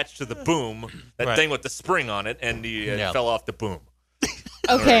is attached to the boom, that thing with the spring on it, and it fell off the boom.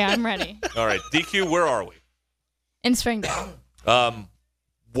 Okay, I'm ready. All right, DQ, where are we? In Springdale.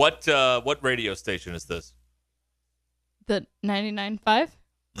 What radio station is this? The 99.5.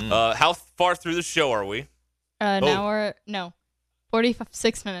 How far through the show are we? An hour. No,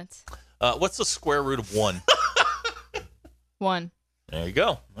 46 minutes. What's the square root of 1? 1. There you go.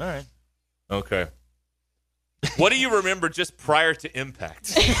 All right. Okay. What do you remember just prior to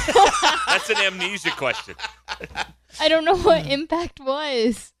impact? That's an amnesia question. I don't know what impact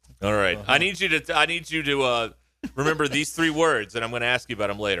was. All right. I need you to remember these 3 words, and I'm going to ask you about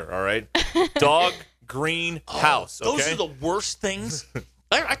them later. All right. Dog, green, house. Okay? Those are the worst things.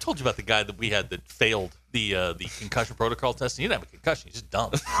 I told you about the guy that we had that failed the concussion protocol testing. He didn't have a concussion. He's just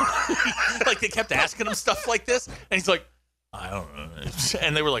dumb. Like they kept asking him stuff like this, and he's like, I don't know.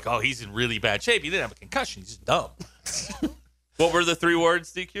 And they were like, oh, he's in really bad shape. He didn't have a concussion. He's just dumb. What were the 3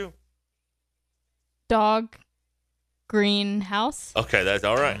 words, DQ? Dog, green, house. Okay, that's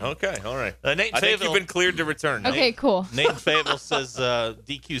all right. Okay, all right. Nate I think you've been cleared to return. Okay, cool. Nate in Fayetteville says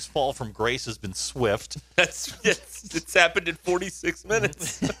DQ's fall from grace has been swift. It's happened in 46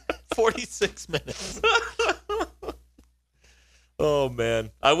 minutes. 46 minutes. Oh,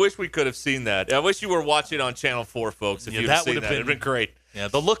 man. I wish we could have seen that. I wish you were watching on Channel 4, folks, if you'd have seen that. It would have been great. Yeah,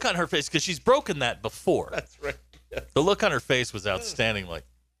 the look on her face, because she's broken that before. That's right. Yeah. The look on her face was outstanding.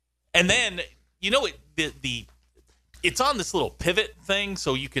 And then, it's on this little pivot thing,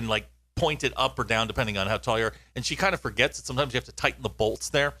 so you can, point it up or down depending on how tall you are. And she kind of forgets that sometimes you have to tighten the bolts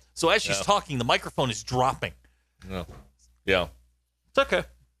there. So as she's talking, the microphone is dropping. No. Yeah. It's okay.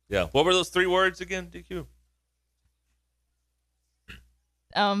 Yeah. What were those 3 words again, DQ?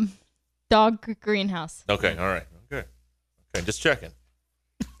 Dog, greenhouse. Okay. All right. Okay. Just checking.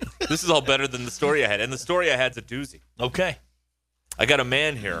 This is all better than the story I had. And the story I had's a doozy. Okay. I got a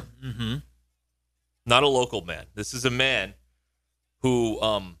man here. Mm-hmm. Not a local man. This is a man who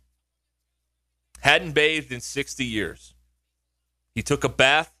hadn't bathed in 60 years. He took a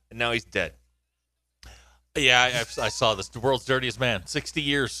bath, and now he's dead. Yeah, I saw this. The world's dirtiest man. 60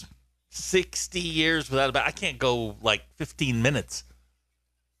 years. 60 years without a bath. I can't go 15 minutes.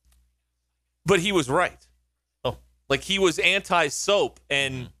 But he was right. Oh. He was anti-soap,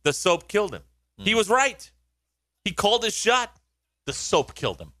 and the soap killed him. He was right. He called his shot. The soap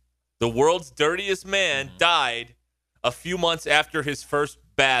killed him. The world's dirtiest man died a few months after his first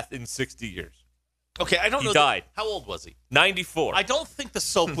bath in 60 years. Okay, I don't know. He died. How old was he? 94. I don't think the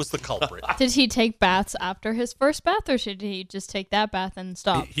soap was the culprit. Did he take baths after his first bath, or should he just take that bath and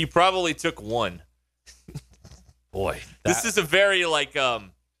stop? He probably took one. Boy, this is a very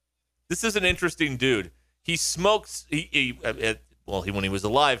this is an interesting dude. He smokes. When he was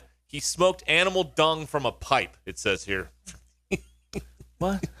alive, he smoked animal dung from a pipe. It says here.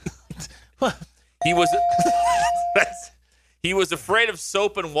 What? He was he was afraid of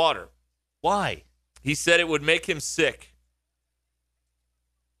soap and water. Why? He said it would make him sick.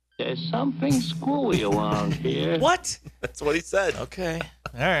 There's something screwy around here. What? That's what he said. Okay.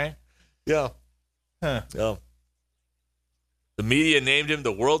 All right. Yeah. Huh. Yeah. The media named him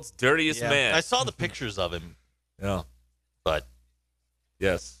the world's dirtiest man. I saw the pictures of him. Yeah. But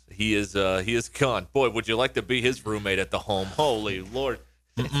yes, he is gone. Boy, would you like to be his roommate at the home? Holy Lord.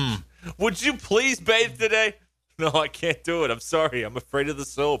 Would you please bathe today? No, I can't do it. I'm sorry. I'm afraid of the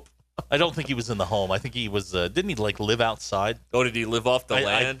soap. I don't think he was in the home. I think he was, didn't he live outside? Oh, did he live off the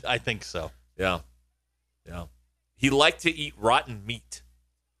land? I think so. Yeah. Yeah. He liked to eat rotten meat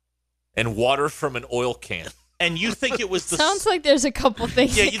and water from an oil can. And you think it was the... Sounds like there's a couple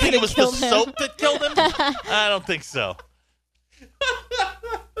things Yeah, that you think it was the killed him. soap that killed him? I don't think so.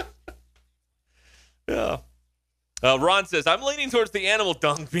 Yeah. Ron says, I'm leaning towards the animal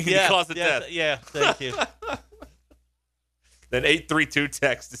dung being the cause of death. Yeah, thank you. Then 832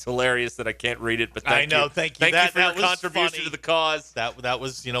 text is hilarious that I can't read it, but thank you. I know, thank you. Thank you for That your was contribution funny. to the cause. That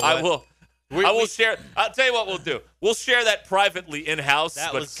was, you know what? I will share. I'll tell you what we'll do. We'll share that privately in-house,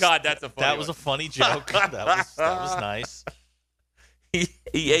 God, that's a funny That was a funny joke. that was nice. He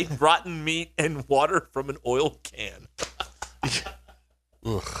ate rotten meat and water from an oil can.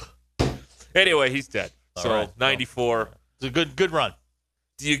 Ugh. Anyway, he's dead. All So, right. 94. It's a good run.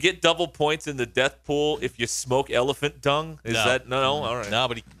 Do you get double points in the death pool if you smoke elephant dung? Is that no? All right. No,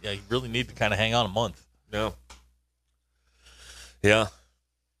 but he really needed to kind of hang on a month. No. Yeah.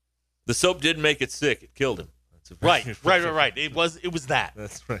 The soap did make it sick. It killed him. Right. It was that.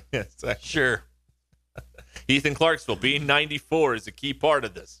 That's right. Yeah, exactly. Sure. Ethan Clarksville being 94 is a key part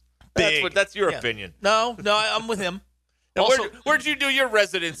of this. That's your opinion. No, I'm with him. Now, Also, where'd you do your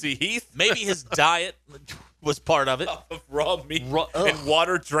residency, Heath? maybe his diet was part of it. Of raw meat and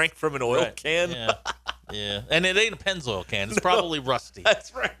water drank from an oil can. Yeah. And it ain't a Pennzoil can. It's probably rusty.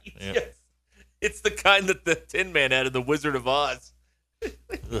 That's right. Yeah. Yes. It's the kind that the Tin Man had in The Wizard of Oz.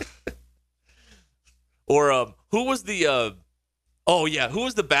 Or who was the who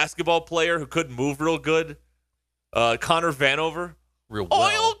was the basketball player who couldn't move real good? Connor Vanover. Real well.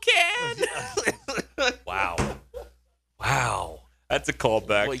 Oil can. Wow. That's a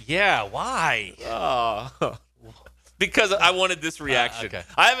callback. Well, yeah, why? Because I wanted this reaction. Okay.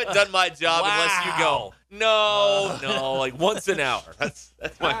 I haven't done my job unless you go, no, like once an hour. That's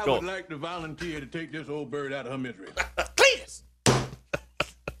my goal. I would like to volunteer to take this old bird out of her misery. Please.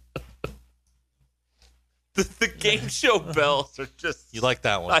 The game show bells are just... You like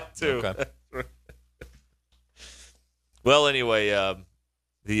that one? I do. Okay. Well, anyway,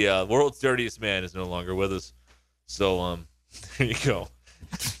 the world's dirtiest man is no longer with us. So, there you go.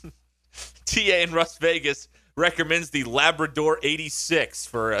 TA in Las Vegas recommends the Labrador 86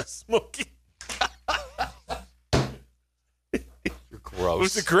 for smoking. You're gross. It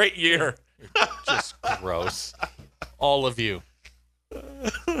was a great year. You're just gross. All of you.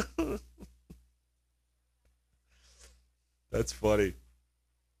 That's funny.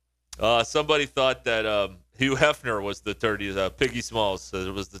 Somebody thought that Hugh Hefner was the dirtiest. Piggy Smalls said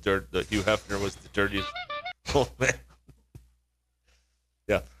it was that Hugh Hefner was the dirtiest. Oh, man.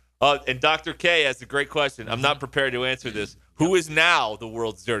 Yeah. And Dr. K has a great question. I'm not prepared to answer this. Who is now the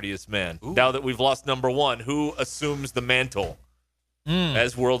world's dirtiest man? Ooh. Now that we've lost number one, who assumes the mantle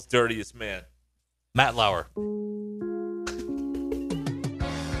as world's dirtiest man? Matt Lauer.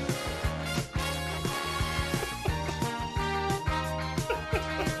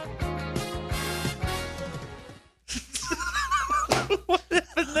 What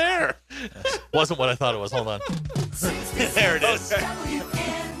happened there? Wasn't what I thought it was. Hold on. There it is.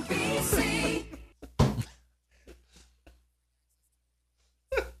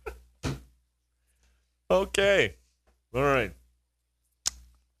 Okay. All right.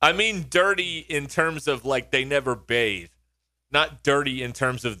 I mean dirty in terms of like they never bathe. Not dirty in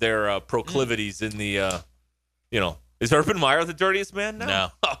terms of their proclivities in the, is Urban Meyer the dirtiest man now? No.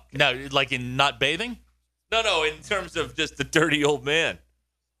 Okay. No, like in not bathing? No, in terms of just the dirty old man.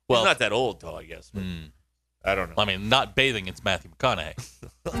 Well, he's not that old, though, I guess. But I don't know. I mean, not bathing, it's Matthew McConaughey.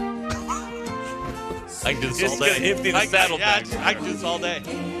 I can do this all day. Just gonna empty the saddlebags. I can do this all day.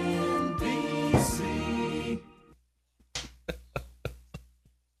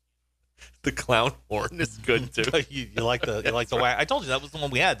 The clown horn is good too. you like the whack. I told you that was the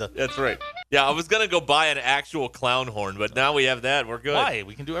one we had. That's right. Yeah, I was gonna go buy an actual clown horn, but now we have that. We're good. Why?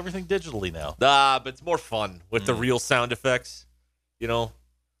 We can do everything digitally now. But it's more fun with the real sound effects. You know,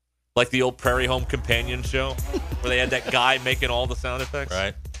 like the old Prairie Home Companion show where they had that guy making all the sound effects.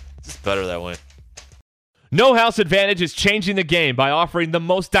 Right. It's just better that way. No House Advantage is changing the game by offering the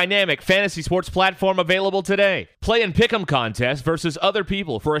most dynamic fantasy sports platform available today. Play in pick'em contests versus other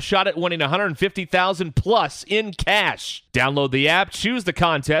people for a shot at winning $150,000 plus in cash. Download the app, choose the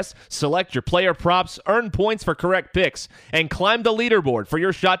contest, select your player props, earn points for correct picks, and climb the leaderboard for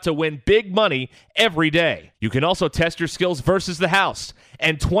your shot to win big money every day. You can also test your skills versus the house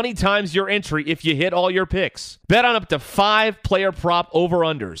and 20 times your entry if you hit all your picks. Bet on up to 5 player prop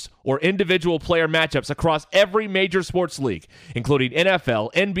over-unders or individual player matchups across every major sports league, including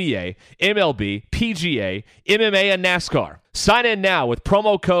NFL, NBA, MLB, PGA, MMA, and NASCAR. Sign in now with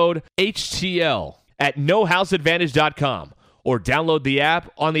promo code HTL at nohouseadvantage.com or download the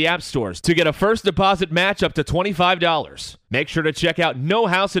app on the app stores to get a first deposit match up to $25. Make sure to check out No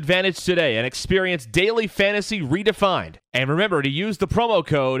House Advantage today and experience daily fantasy redefined. And remember to use the promo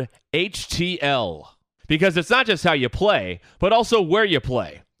code HTL. Because it's not just how you play, but also where you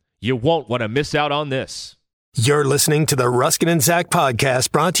play. You won't want to miss out on this. You're listening to the Ruskin and Zach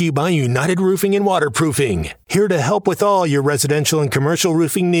podcast, brought to you by United Roofing and Waterproofing. Here to help with all your residential and commercial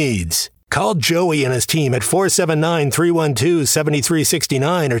roofing needs. Call Joey and his team at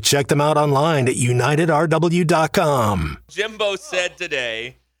 479-312-7369 or check them out online at unitedrw.com. Jimbo said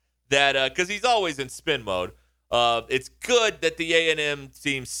today that, because he's always in spin mode, it's good that the A&M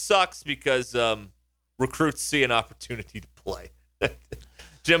team sucks because recruits see an opportunity to play.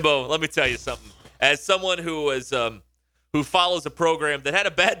 Jimbo, let me tell you something. As someone who follows a program that had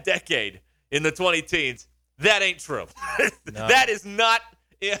a bad decade in the 2010s, that ain't true. No. That is not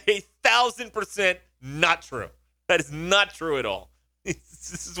 1,000% not true. That is not true at all.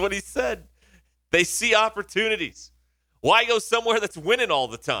 This is what he said. They see opportunities. Why go somewhere that's winning all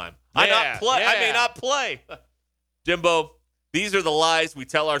the time? I may not play. Jimbo, these are the lies we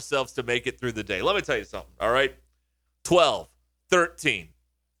tell ourselves to make it through the day. Let me tell you something, all right? 12, 13,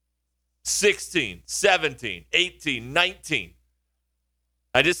 16, 17, 18, 19.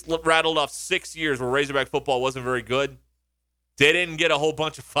 I just rattled off 6 years where Razorback football wasn't very good. They didn't get a whole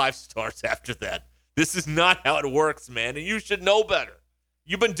bunch of 5 stars after that. This is not how it works, man, and you should know better.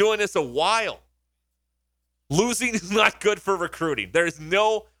 You've been doing this a while. Losing is not good for recruiting. There is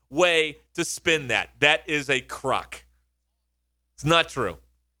no way to spin that. That is a crock. It's not true.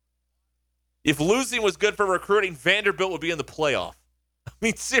 If losing was good for recruiting, Vanderbilt would be in the playoff. I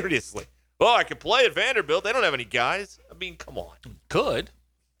mean, seriously. Oh, I could play at Vanderbilt. They don't have any guys. I mean, come on. Good.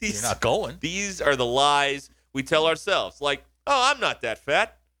 You're not going. These are the lies we tell ourselves. Like, oh, I'm not that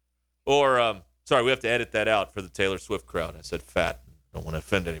fat. Or, sorry, we have to edit that out for the Taylor Swift crowd. I said fat. Don't want to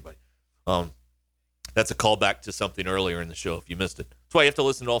offend anybody. That's a callback to something earlier in the show if you missed it. That's why you have to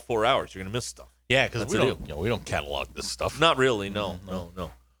listen to all 4 hours. You're going to miss stuff. Yeah, because we don't catalog this stuff. Not really, no.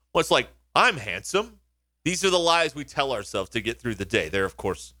 Well, it's like, I'm handsome. These are the lies we tell ourselves to get through the day. They're, of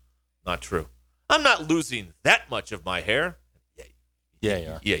course, not true. I'm not losing that much of my hair. Yeah, you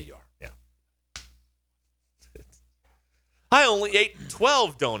are. Yeah, you are. Yeah. I only ate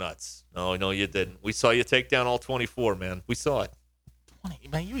 12 donuts. No, you didn't. We saw you take down all 24, man. We saw it. 20,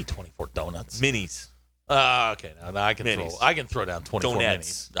 man, you eat 24 donuts. Minis. Okay. Now I can throw down 24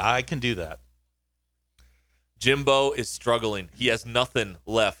 Donuts. minis. I can do that. Jimbo is struggling. He has nothing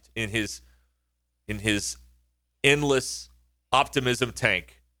left in his endless optimism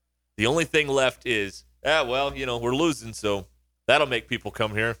tank. The only thing left is, we're losing, so that'll make people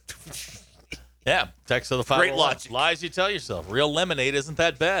come here. Yeah, text to the 501. Great logic. Lies you tell yourself. Real lemonade isn't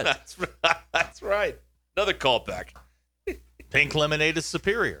that bad. That's right. Another callback. Pink lemonade is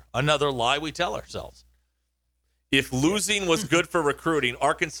superior. Another lie we tell ourselves. If losing was good for recruiting,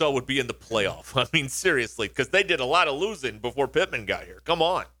 Arkansas would be in the playoff. I mean, seriously, because they did a lot of losing before Pittman got here. Come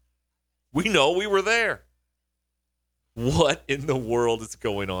on. We know we were there. What in the world is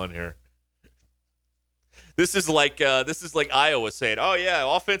going on here? This is like Iowa saying, "Oh yeah,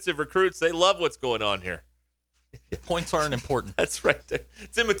 offensive recruits, they love what's going on here." Points aren't important. That's right.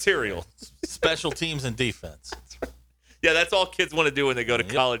 It's immaterial. Special teams and defense. That's right. Yeah, that's all kids want to do when they go to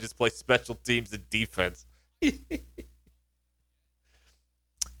college is play special teams and defense.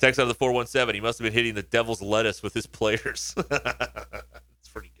 Text out of the 417. He must have been hitting the devil's lettuce with his players. That's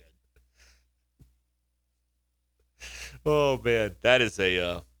pretty good. Oh man, that's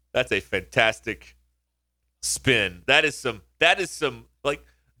a fantastic spin. That is some like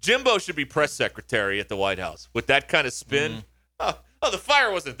Jimbo should be press secretary at the White House with that kind of spin. Oh, the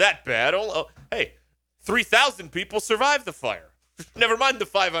fire wasn't that bad. Hey, 3,000 people survived the fire. Never mind the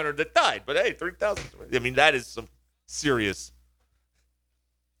 500 that died, but hey, 3,000. I mean, that's some serious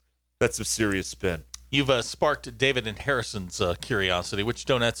spin. You've sparked David and Harrison's curiosity. Which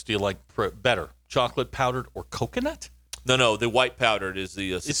donuts do you like better, chocolate powdered or coconut? No, the white powdered is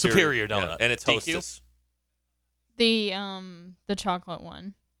the superior donut. Yeah, and it's DQ? Hostess. The chocolate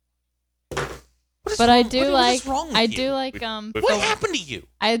one. But I do like. I do like. What happened to you?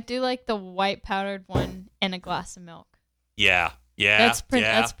 I do like the white powdered one in a glass of milk. Yeah. That's pretty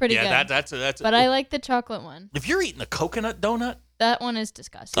good. That's but I like the chocolate one. If you're eating a coconut donut, that one is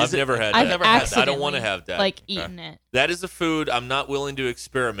disgusting. I've never had that. I don't want to have that. Like eating it. That is a food I'm not willing to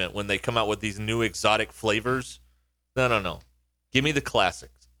experiment when they come out with these new exotic flavors. No. Give me the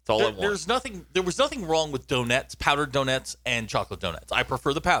classics. That's all I want. There was nothing wrong with donuts, powdered donuts, and chocolate donuts. I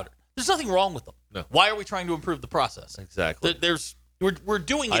prefer the powdered. There's nothing wrong with them. No. Why are we trying to improve the process? Exactly. We're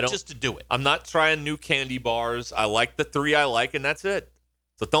doing it just to do it. I'm not trying new candy bars. I like the 3 I like, and that's it.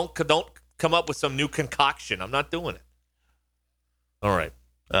 So don't come up with some new concoction. I'm not doing it. All right.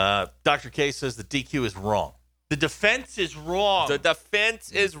 Dr. K says the DQ is wrong. The defense is wrong. The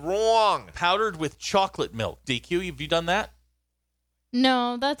defense is wrong. Powdered with chocolate milk. DQ, have you done that?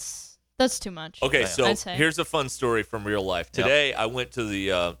 No, that's too much. Okay, so here's a fun story from real life. Today, I went to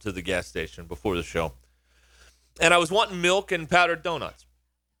the gas station before the show, and I was wanting milk and powdered donuts.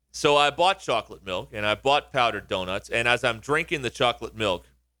 So I bought chocolate milk, and I bought powdered donuts, and as I'm drinking the chocolate milk,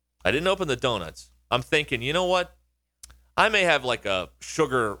 I didn't open the donuts. I'm thinking, you know what? I may have like a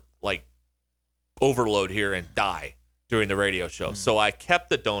sugar overload here and die during the radio show. So I kept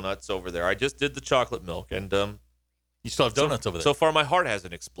the donuts over there. I just did the chocolate milk, and you still have donuts over there. So far, my heart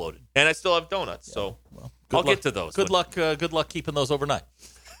hasn't exploded, and I still have donuts. Yeah. So I'll get to those. Good luck keeping those overnight.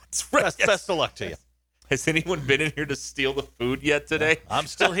 That's right. Best of luck to you. Has anyone been in here to steal the food yet today? I'm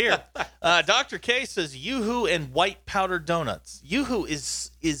still here. Dr. K says Yoo-Hoo and white powdered donuts. Yoo-Hoo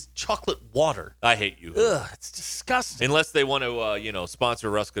is chocolate water. I hate Yoo-Hoo. Ugh, it's disgusting. Unless they want to,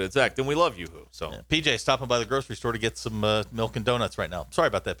 sponsor Ruska and Zach, then we love Yoo-Hoo. So PJ stopping by the grocery store to get some milk and donuts right now. Sorry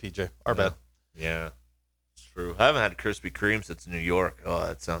about that, PJ. Our bad. Yeah, it's true. I haven't had Krispy Kreme since New York. Oh,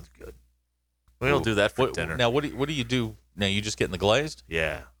 that sounds good. We don't do that for dinner. Now, what do you do? Now, you just getting the glazed?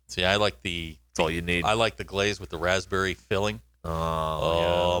 Yeah. See, I like the... That's all you need. I like the glaze with the raspberry filling.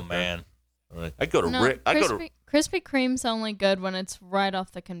 Oh, yeah, man. Right. I go to Krispy Kreme's only good when it's right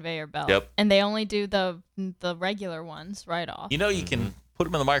off the conveyor belt. Yep. And they only do the regular ones right off. You know, you can put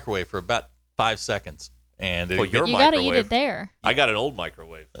them in the microwave for about 5 seconds. And you got to eat it there. I got an old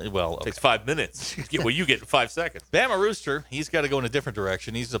microwave. Well, it takes 5 minutes. You get in 5 seconds. Bama Rooster, he's got to go in a different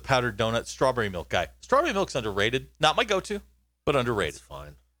direction. He's a powdered donut, strawberry milk guy. Strawberry milk's underrated. Not my go-to, but underrated. It's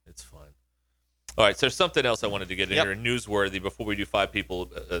fine. All right, so there's something else I wanted to get in here, newsworthy, before we do 5 people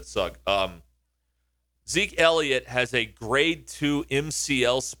that suck. Zeke Elliott has a grade 2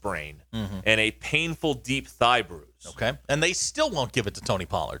 MCL sprain and a painful deep thigh bruise. Okay, and they still won't give it to Tony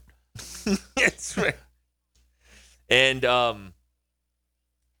Pollard. That's right. And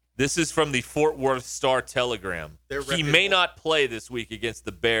this is from the Fort Worth Star-Telegram. He may not play this week against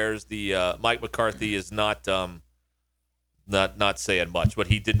the Bears. The Mike McCarthy is not saying much, but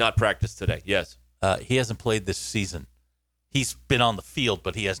he did not practice today. Yes. He hasn't played this season. He's been on the field,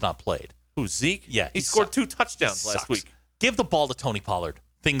 but he has not played. Who, Zeke? Yeah. He scored 2 touchdowns last week. Give the ball to Tony Pollard.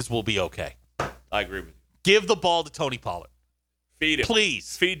 Things will be okay. I agree with you. Give the ball to Tony Pollard. Feed him.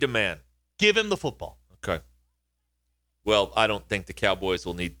 Please. Feed the man. Give him the football. Okay. Well, I don't think the Cowboys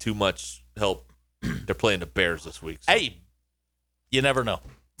will need too much help. They're playing the Bears this week. So. Hey, you never know.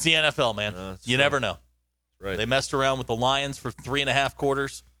 It's the NFL, man. You never know. Right. They messed around with the Lions for 3.5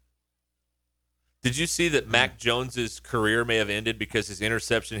 quarters. Did you see that Mac Jones's career may have ended because his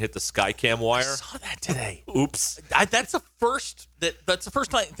interception hit the Skycam wire? I saw that today. Oops. That's the first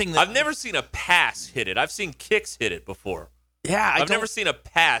thing that I've never seen a pass hit it. I've seen kicks hit it before. Yeah, I've never seen a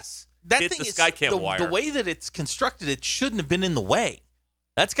pass hit the Skycam wire. The way that it's constructed, it shouldn't have been in the way.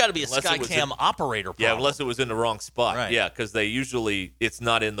 That's got to be a Skycam operator problem. Yeah, unless it was in the wrong spot. Right. Yeah, because it's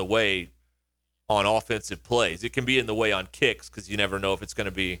not in the way on offensive plays. It can be in the way on kicks because you never know if it's going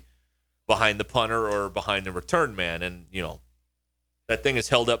to be behind the punter or behind the return man. And, that thing is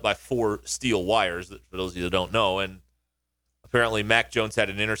held up by 4 steel wires, for those of you that don't know. And apparently Mac Jones had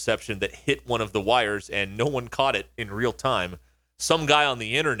an interception that hit one of the wires, and no one caught it in real time. Some guy on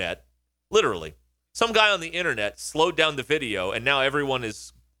the internet, literally, slowed down the video, and now everyone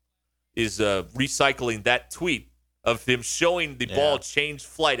is recycling that tweet of him showing the ball change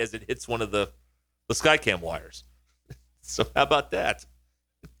flight as it hits one of the Skycam wires. So how about that?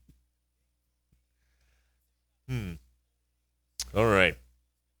 All right.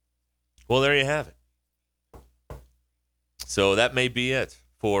 Well, there you have it. So that may be it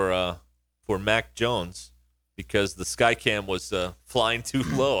for Mac Jones because the Skycam was flying too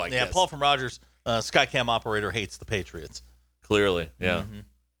low, I guess. Yeah, Paul from Rogers, Skycam operator, hates the Patriots. Clearly, yeah. Mm-hmm.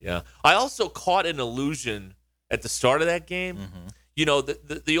 Yeah. I also caught an illusion at the start of that game. Mm-hmm. You know,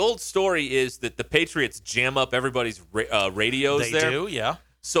 the old story is that the Patriots jam up everybody's radios there. They do, yeah.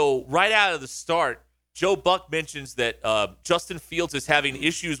 So right out of the start, Joe Buck mentions that Justin Fields is having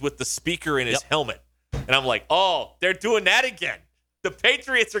issues with the speaker in his helmet. And I'm like, oh, they're doing that again. The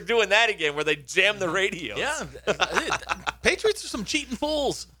Patriots are doing that again where they jam the radios. Yeah. Patriots are some cheating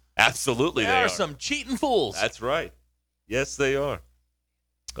fools. Absolutely, They are some cheating fools. That's right. Yes, they are.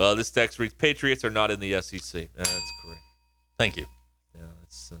 This text reads, Patriots are not in the SEC. That's correct. Thank you. Yeah,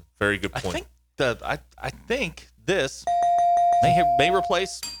 that's a very good point. I think this may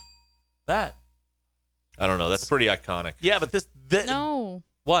replace that. I don't know. That's pretty iconic. Yeah, but No.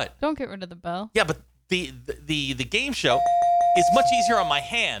 What? Don't get rid of the bell. Yeah, but the game show is much easier on my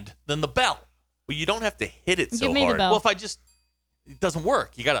hand than the bell. Well, you don't have to hit it so Give me hard. the bell. Well, if it doesn't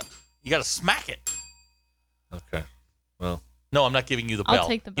work. You gotta smack it. Okay. Well, no, I'm not giving you the I'll bell.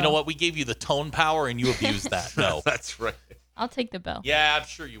 take the You know bell. what? We gave you the tone power, and you abused that. No, that's right. I'll take the bell. Yeah, I'm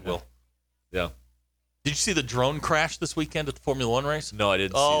sure you will. Yeah. Did you see the drone crash this weekend at the Formula One race? No, I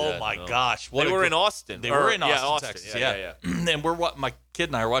didn't see that. Oh, my no. gosh. They were in Austin. They were in Austin, Texas. Yeah. And my kid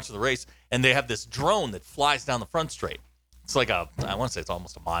and I are watching the race, and they have this drone that flies down the front straight. It's like I want to say it's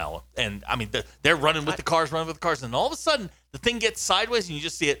almost a mile. And, I mean, they're running with the cars, and all of a sudden, the thing gets sideways, and you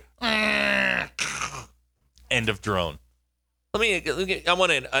just see it. End of drone. I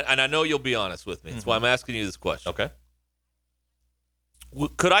want to, and I know you'll be honest with me. That's why I'm asking you this question. Okay.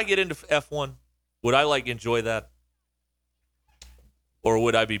 Could I get into F1? Would I enjoy that? Or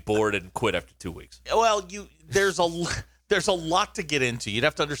would I be bored and quit after 2 weeks? Well, there's a lot to get into. You'd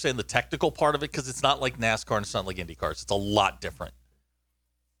have to understand the technical part of it because it's not like NASCAR and it's not like Indy cars. It's a lot different.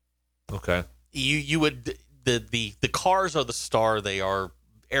 Okay. You would the cars are the star. They are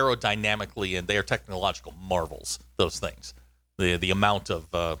aerodynamically and they are technological marvels. Those things, the amount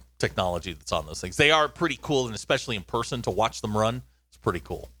of technology that's on those things, they are pretty cool, and especially in person to watch them run, it's pretty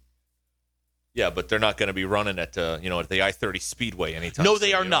cool. Yeah, but they're not going to be running at at the I-30 Speedway anytime No, soon.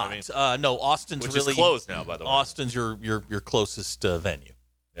 they are you know not. what I mean? No, Austin's Which really is closed now, by the way. Austin's your closest venue.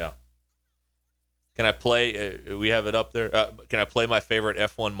 Yeah. Can I play? We have it up there. Can I play my favorite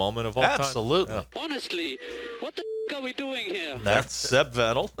F1 moment of all time? Absolutely. Yeah. Honestly, what the are we doing here? That's Seb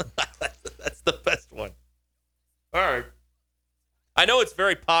Vettel. That's the best one. All right. I know it's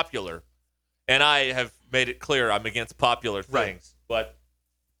very popular, and I have made it clear I'm against popular things, but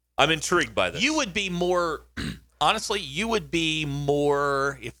I'm intrigued by this. You would be more, honestly, you would be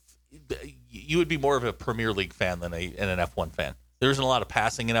more of a Premier League fan than an F1 fan. There isn't a lot of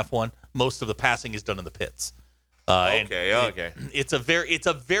passing in F1. Most of the passing is done in the pits. Okay. It's a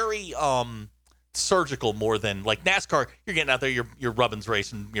very surgical more than like NASCAR. You're getting out there, you're rubbing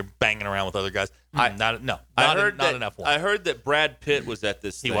racing, you're banging around with other guys. Not an F1. I heard that Brad Pitt was at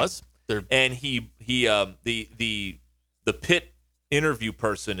this. He was there, and the pit interview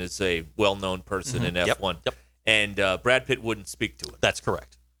person is a well-known person in F1. Yep. And Brad Pitt wouldn't speak to it. That's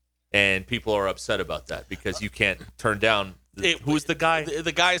correct. And people are upset about that because you can't turn down. Who's the guy?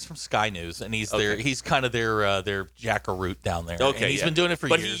 The guy is from Sky News, and he's there. He's kind of their jackaroot down there. Okay, and he's been doing it for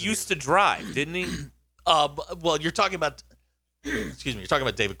years. But he used to drive, didn't he? Well, you're talking about. Excuse me. You're talking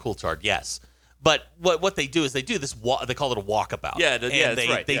about David Coulthard, yes. But what they do is they do this. They call it a walkabout. Yeah, that's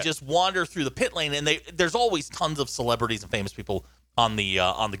right. They just wander through the pit lane, and there's always tons of celebrities and famous people on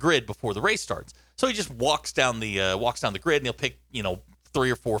the grid before the race starts. So he just walks down the grid, and he'll pick 3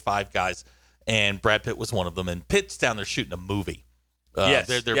 or 4 or 5 guys. And Brad Pitt was one of them. And Pitt's down there shooting a movie. Yes.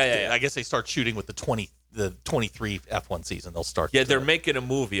 I guess they start shooting with the 23 F1 season. They'll start. Yeah, they're making a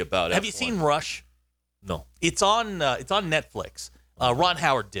movie about it. Have you seen Rush? No. It's on Netflix. Ron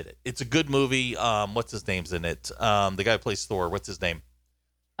Howard did it. It's a good movie. What's his name's in it? The guy who plays Thor. What's his name?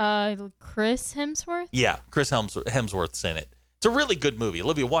 Chris Hemsworth? Yeah, Chris Hemsworth's in it. It's a really good movie.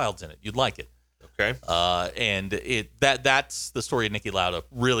 Olivia Wilde's in it. You'd like it. Okay. And that's the story of Niki Lauda.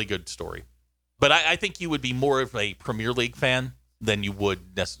 Really good story. But I think you would be more of a Premier League fan than you would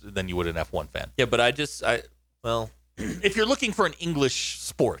an F1 fan. Yeah, but if you're looking for an English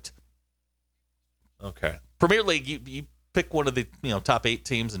sport, okay, Premier League, you pick one of the top 8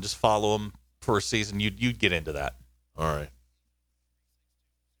 teams and just follow them for a season. You'd get into that. All right.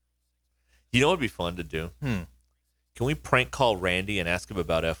 You know what would be fun to do? Can we prank call Randy and ask him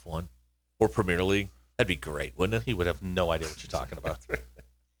about F1 or Premier League? That'd be great, wouldn't it? He would have no idea what you're talking about.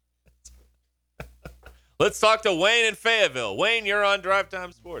 Let's talk to Wayne in Fayetteville. Wayne, you're on Drive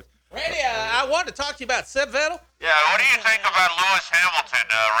Time Sports. Randy, I wanted to talk to you about Seb Vettel. Yeah, what do you think about Lewis Hamilton,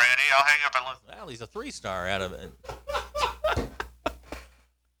 Randy? I'll hang up and listen. Well, he's a 3-star out of it.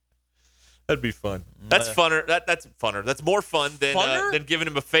 That'd be fun. That's funner. That's funner. That's more fun than giving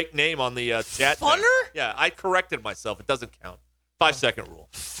him a fake name on the chat. Funner? Thing. Yeah, I corrected myself. It doesn't count. 5-second rule.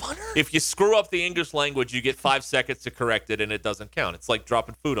 Funner? If you screw up the English language, you get 5 seconds to correct it, and it doesn't count. It's like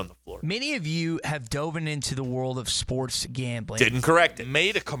dropping food on the floor. Many of you have dove into the world of sports gambling. Didn't correct it.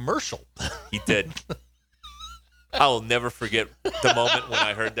 Made a commercial. He did. I will never forget the moment when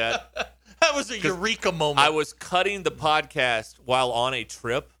I heard that. That was a eureka moment. I was cutting the podcast while on a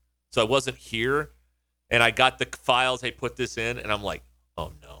trip, so I wasn't here, and I got the files. Hey, put this in, and I'm like,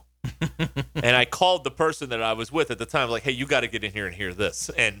 oh no. And I called the person that I was with at the time, like, hey, you got to get in here and hear this.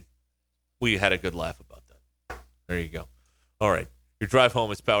 And we had a good laugh about that. There you go. All right. Your drive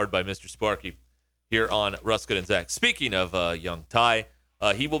home is powered by Mr. Sparky here on Ruskin and Zach. Speaking of young Ty,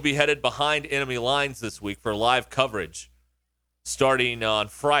 he will be headed behind enemy lines this week for live coverage starting on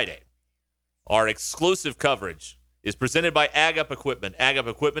Friday. Our exclusive coverage is presented by Ag Up Equipment. Ag Up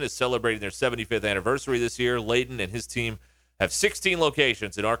Equipment is celebrating their 75th anniversary this year. Layton and his team have 16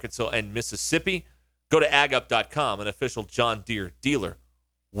 locations in Arkansas and Mississippi. Go to agup.com, an official John Deere dealer.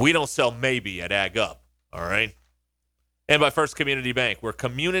 We don't sell maybe at Ag Up, all right? And by First Community Bank, where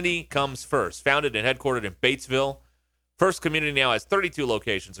community comes first. Founded and headquartered in Batesville, First Community now has 32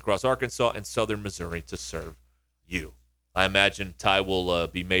 locations across Arkansas and southern Missouri to serve you. I imagine Ty will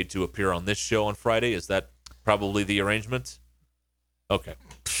be made to appear on this show on Friday. Is that probably the arrangement? Okay.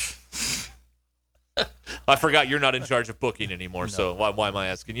 I forgot you're not in charge of booking anymore, so why am I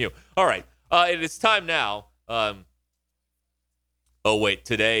asking you? All right. It is time now.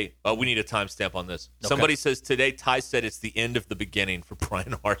 Today, we need a timestamp on this. Okay. Somebody says today, Ty said it's the end of the beginning for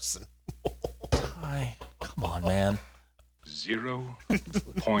Brian Harsin. Ty, come on, man.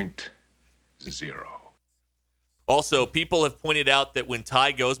 0.0. Also, people have pointed out that when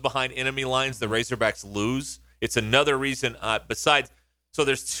Ty goes behind enemy lines, the Razorbacks lose. It's another reason besides. So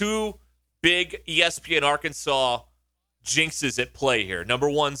there's two big ESPN Arkansas jinxes at play here. Number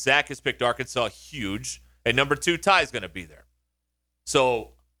one, Zach has picked Arkansas huge. And number two, Ty's going to be there.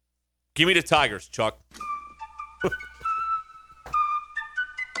 So give me the Tigers, Chuck.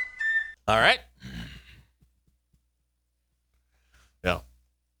 All right. Yeah.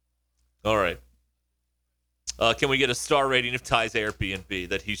 All right. Can we get a star rating of Ty's Airbnb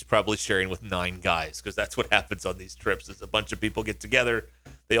that he's probably sharing with 9 guys? Because that's what happens on these trips is a bunch of people get together.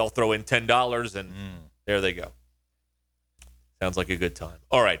 They all throw in $10, and there they go. Sounds like a good time.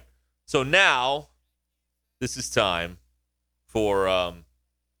 All right. So now this is time for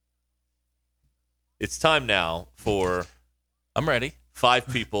it's time now for I'm ready. 5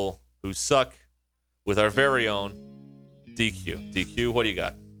 people who suck with our very own DQ. DQ, what do you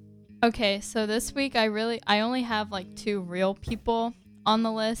got? Okay, so this week I only have like 2 real people on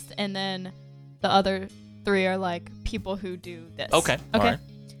the list, and then the other 3 are like people who do this. Okay. All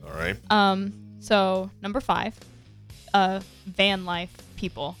right. So number 5, van life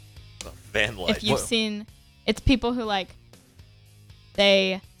people. Van life. If you've seen, it's people who like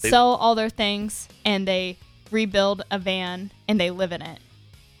they sell all their things and they rebuild a van and they live in it,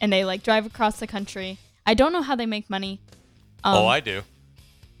 and they like drive across the country. I don't know how they make money. I do.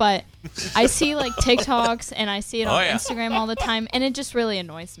 But I see like TikToks and I see it on Instagram all the time, and it just really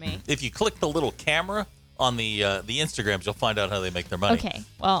annoys me. If you click the little camera on the Instagrams, you'll find out how they make their money. Okay,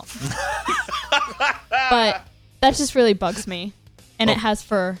 well, but that just really bugs me, and it has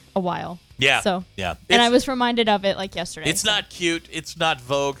for a while. Yeah. So yeah, and I was reminded of it like yesterday. It's not cute. It's not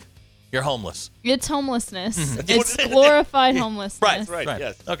Vogue. You're homeless. It's homelessness. It's glorified homelessness. Right.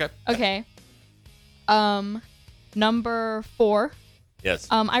 Yes. Okay. Okay. Number 4. Yes.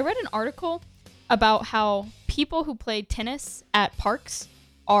 I read an article about how people who play tennis at parks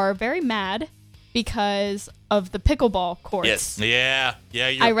are very mad because of the pickleball courts. Yes. Yeah.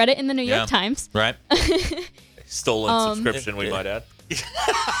 I read it in the New York Times. Right. Stolen subscription, we might add.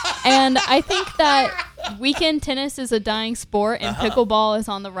 And I think that weekend tennis is a dying sport, and pickleball is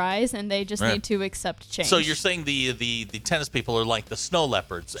on the rise, and they just need to accept change. So you're saying the tennis people are like the snow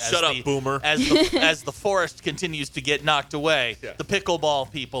leopards. Shut up, boomer. As the forest continues to get knocked away, the pickleball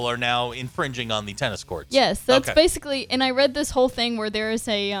people are now infringing on the tennis courts. Yes, that's basically. And I read this whole thing where there is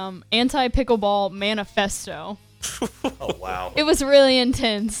a anti-pickleball manifesto. Oh wow! It was really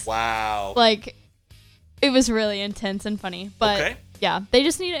intense. Wow. Like, it was really intense and funny, but. Yeah, they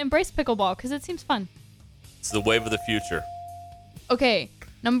just need to embrace pickleball because it seems fun. It's the wave of the future. Okay,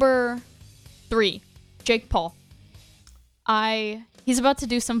 number 3, Jake Paul. He's about to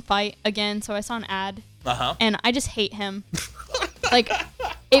do some fight again, so I saw an ad and I just hate him. Like,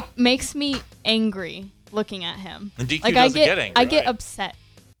 it makes me angry looking at him. And DQ like, doesn't get angry, I get right? upset.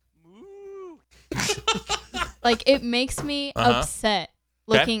 Like, it makes me upset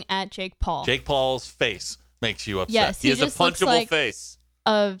looking at Jake Paul. Jake Paul's face makes you upset. Yes, he has a just looks punchable face.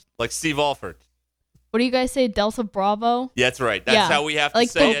 Like Steve Alford. What do you guys say? Delta Bravo? Yeah, that's right. That's how we have to like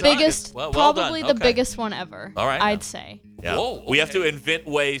say the it. biggest, well probably done. the biggest one ever. All right. I'd say. Yeah. Whoa, We have to invent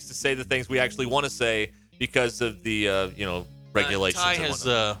ways to say the things we actually want to say because of the regulations. Ty and has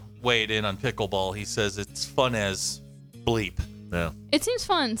whatnot. weighed in on pickleball. He says it's fun as bleep. Yeah. It seems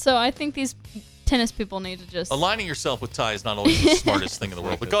fun, so I think these tennis people need to just. Aligning yourself with Ty is not always the smartest thing in the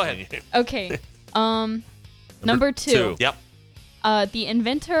world, but go ahead. Okay. Number 2. Yep. The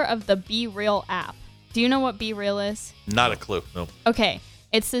inventor of the Be Real app. Do you know what Be Real is? Not a clue. No. Okay.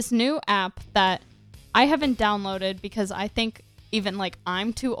 It's this new app that I haven't downloaded because I think even like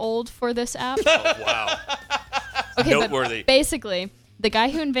I'm too old for this app. Oh, wow. Okay, Noteworthy. but basically, the guy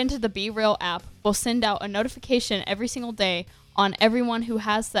who invented the Be Real app will send out a notification every single day on everyone who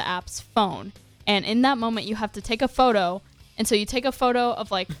has the app's phone. And in that moment, you have to take a photo. And so you take a photo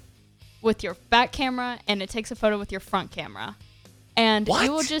of like with your back camera and it takes a photo with your front camera. And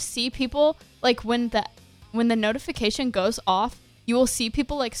you will just see people like when the notification goes off, you will see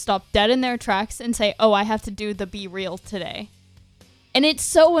people like stop dead in their tracks and say, "Oh, I have to do the Be Real today." And it's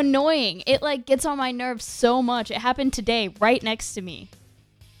so annoying. It like gets on my nerves so much. It happened today right next to me.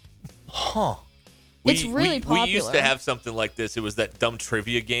 Huh. It's really popular. We used to have something like this. It was that dumb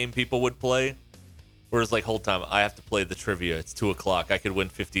trivia game people would play. Whereas, like, whole time, I have to play the trivia. It's 2:00. I could win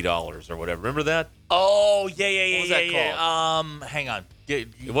 $50 or whatever. Remember that? Oh, yeah. What was that called? Hang on. It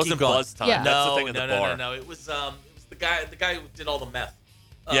wasn't Buzz Time. Yeah. That's the thing at the bar. No. It was the guy who did all the meth.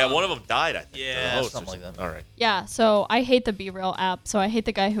 Yeah, one of them died, I think. Yeah, The host something or like that. All right. Yeah, so I hate the Be Real app. So I hate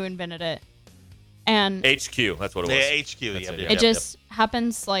the guy who invented it. And HQ. That's what it was. Yeah, HQ. That's Yeah, it. it just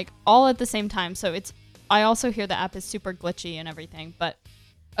happens like all at the same time. So I also hear the app is super glitchy and everything. But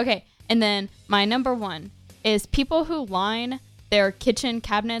okay. And then my number 1 is people who line their kitchen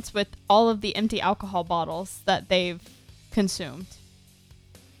cabinets with all of the empty alcohol bottles that they've consumed.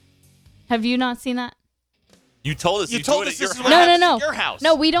 Have you not seen that? You told us. You do told it us at this your is house. what No. happens at your house.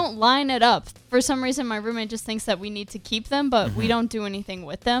 No, we don't line it up. For some reason, my roommate just thinks that we need to keep them, but we don't do anything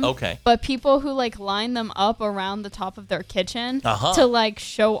with them. Okay. But people who like line them up around the top of their kitchen to like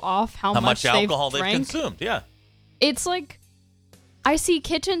show off how much alcohol they've they've drank, consumed. Yeah. it's like I see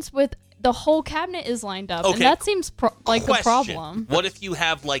kitchens with the whole cabinet is lined up, Okay. and that seems like a Question. problem. What if you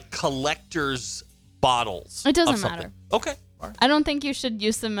have like collector's bottles? It doesn't of something? matter. Okay. All right. I don't think you should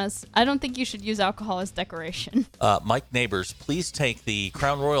use them as. I don't think you should use alcohol as decoration. Mike Neighbors, please take the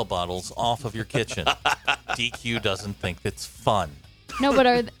Crown Royal bottles off of your kitchen. DQ doesn't think it's fun. No, but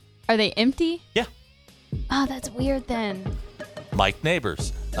are they empty? Yeah. Oh, that's weird then. Mike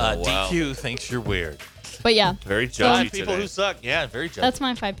Neighbors, wow. DQ thinks you're weird. But yeah, Very So- judgy People today. who suck. Yeah, very judgy. that's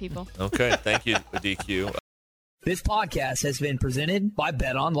my 5 people. Okay, thank you, DQ. This podcast has been presented by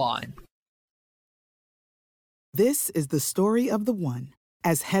Bet Online. This is the story of the one.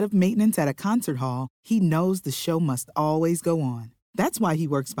 As head of maintenance at a concert hall, he knows the show must always go on. That's why he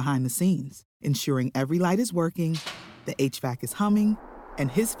works behind the scenes, ensuring every light is working, the HVAC is humming,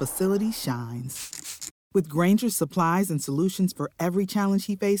 and his facility shines. With Grainger's supplies and solutions for every challenge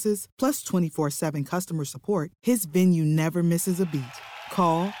he faces, plus 24/7 customer support, his venue never misses a beat.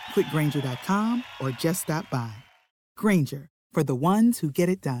 Call quickgrainger.com or just stop by. Grainger, for the ones who get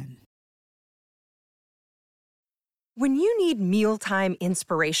it done. When you need mealtime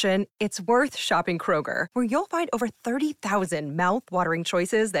inspiration, it's worth shopping Kroger, where you'll find over 30,000 mouth-watering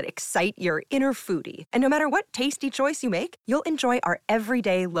choices that excite your inner foodie. And no matter what tasty choice you make, you'll enjoy our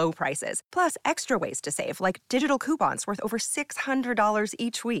everyday low prices, plus extra ways to save, like digital coupons worth over $600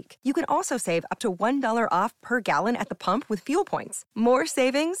 each week. You can also save up to $1 off per gallon at the pump with fuel points. More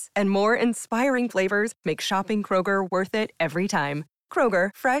savings and more inspiring flavors make shopping Kroger worth it every time. Kroger,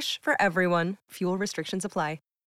 fresh for everyone. Fuel restrictions apply.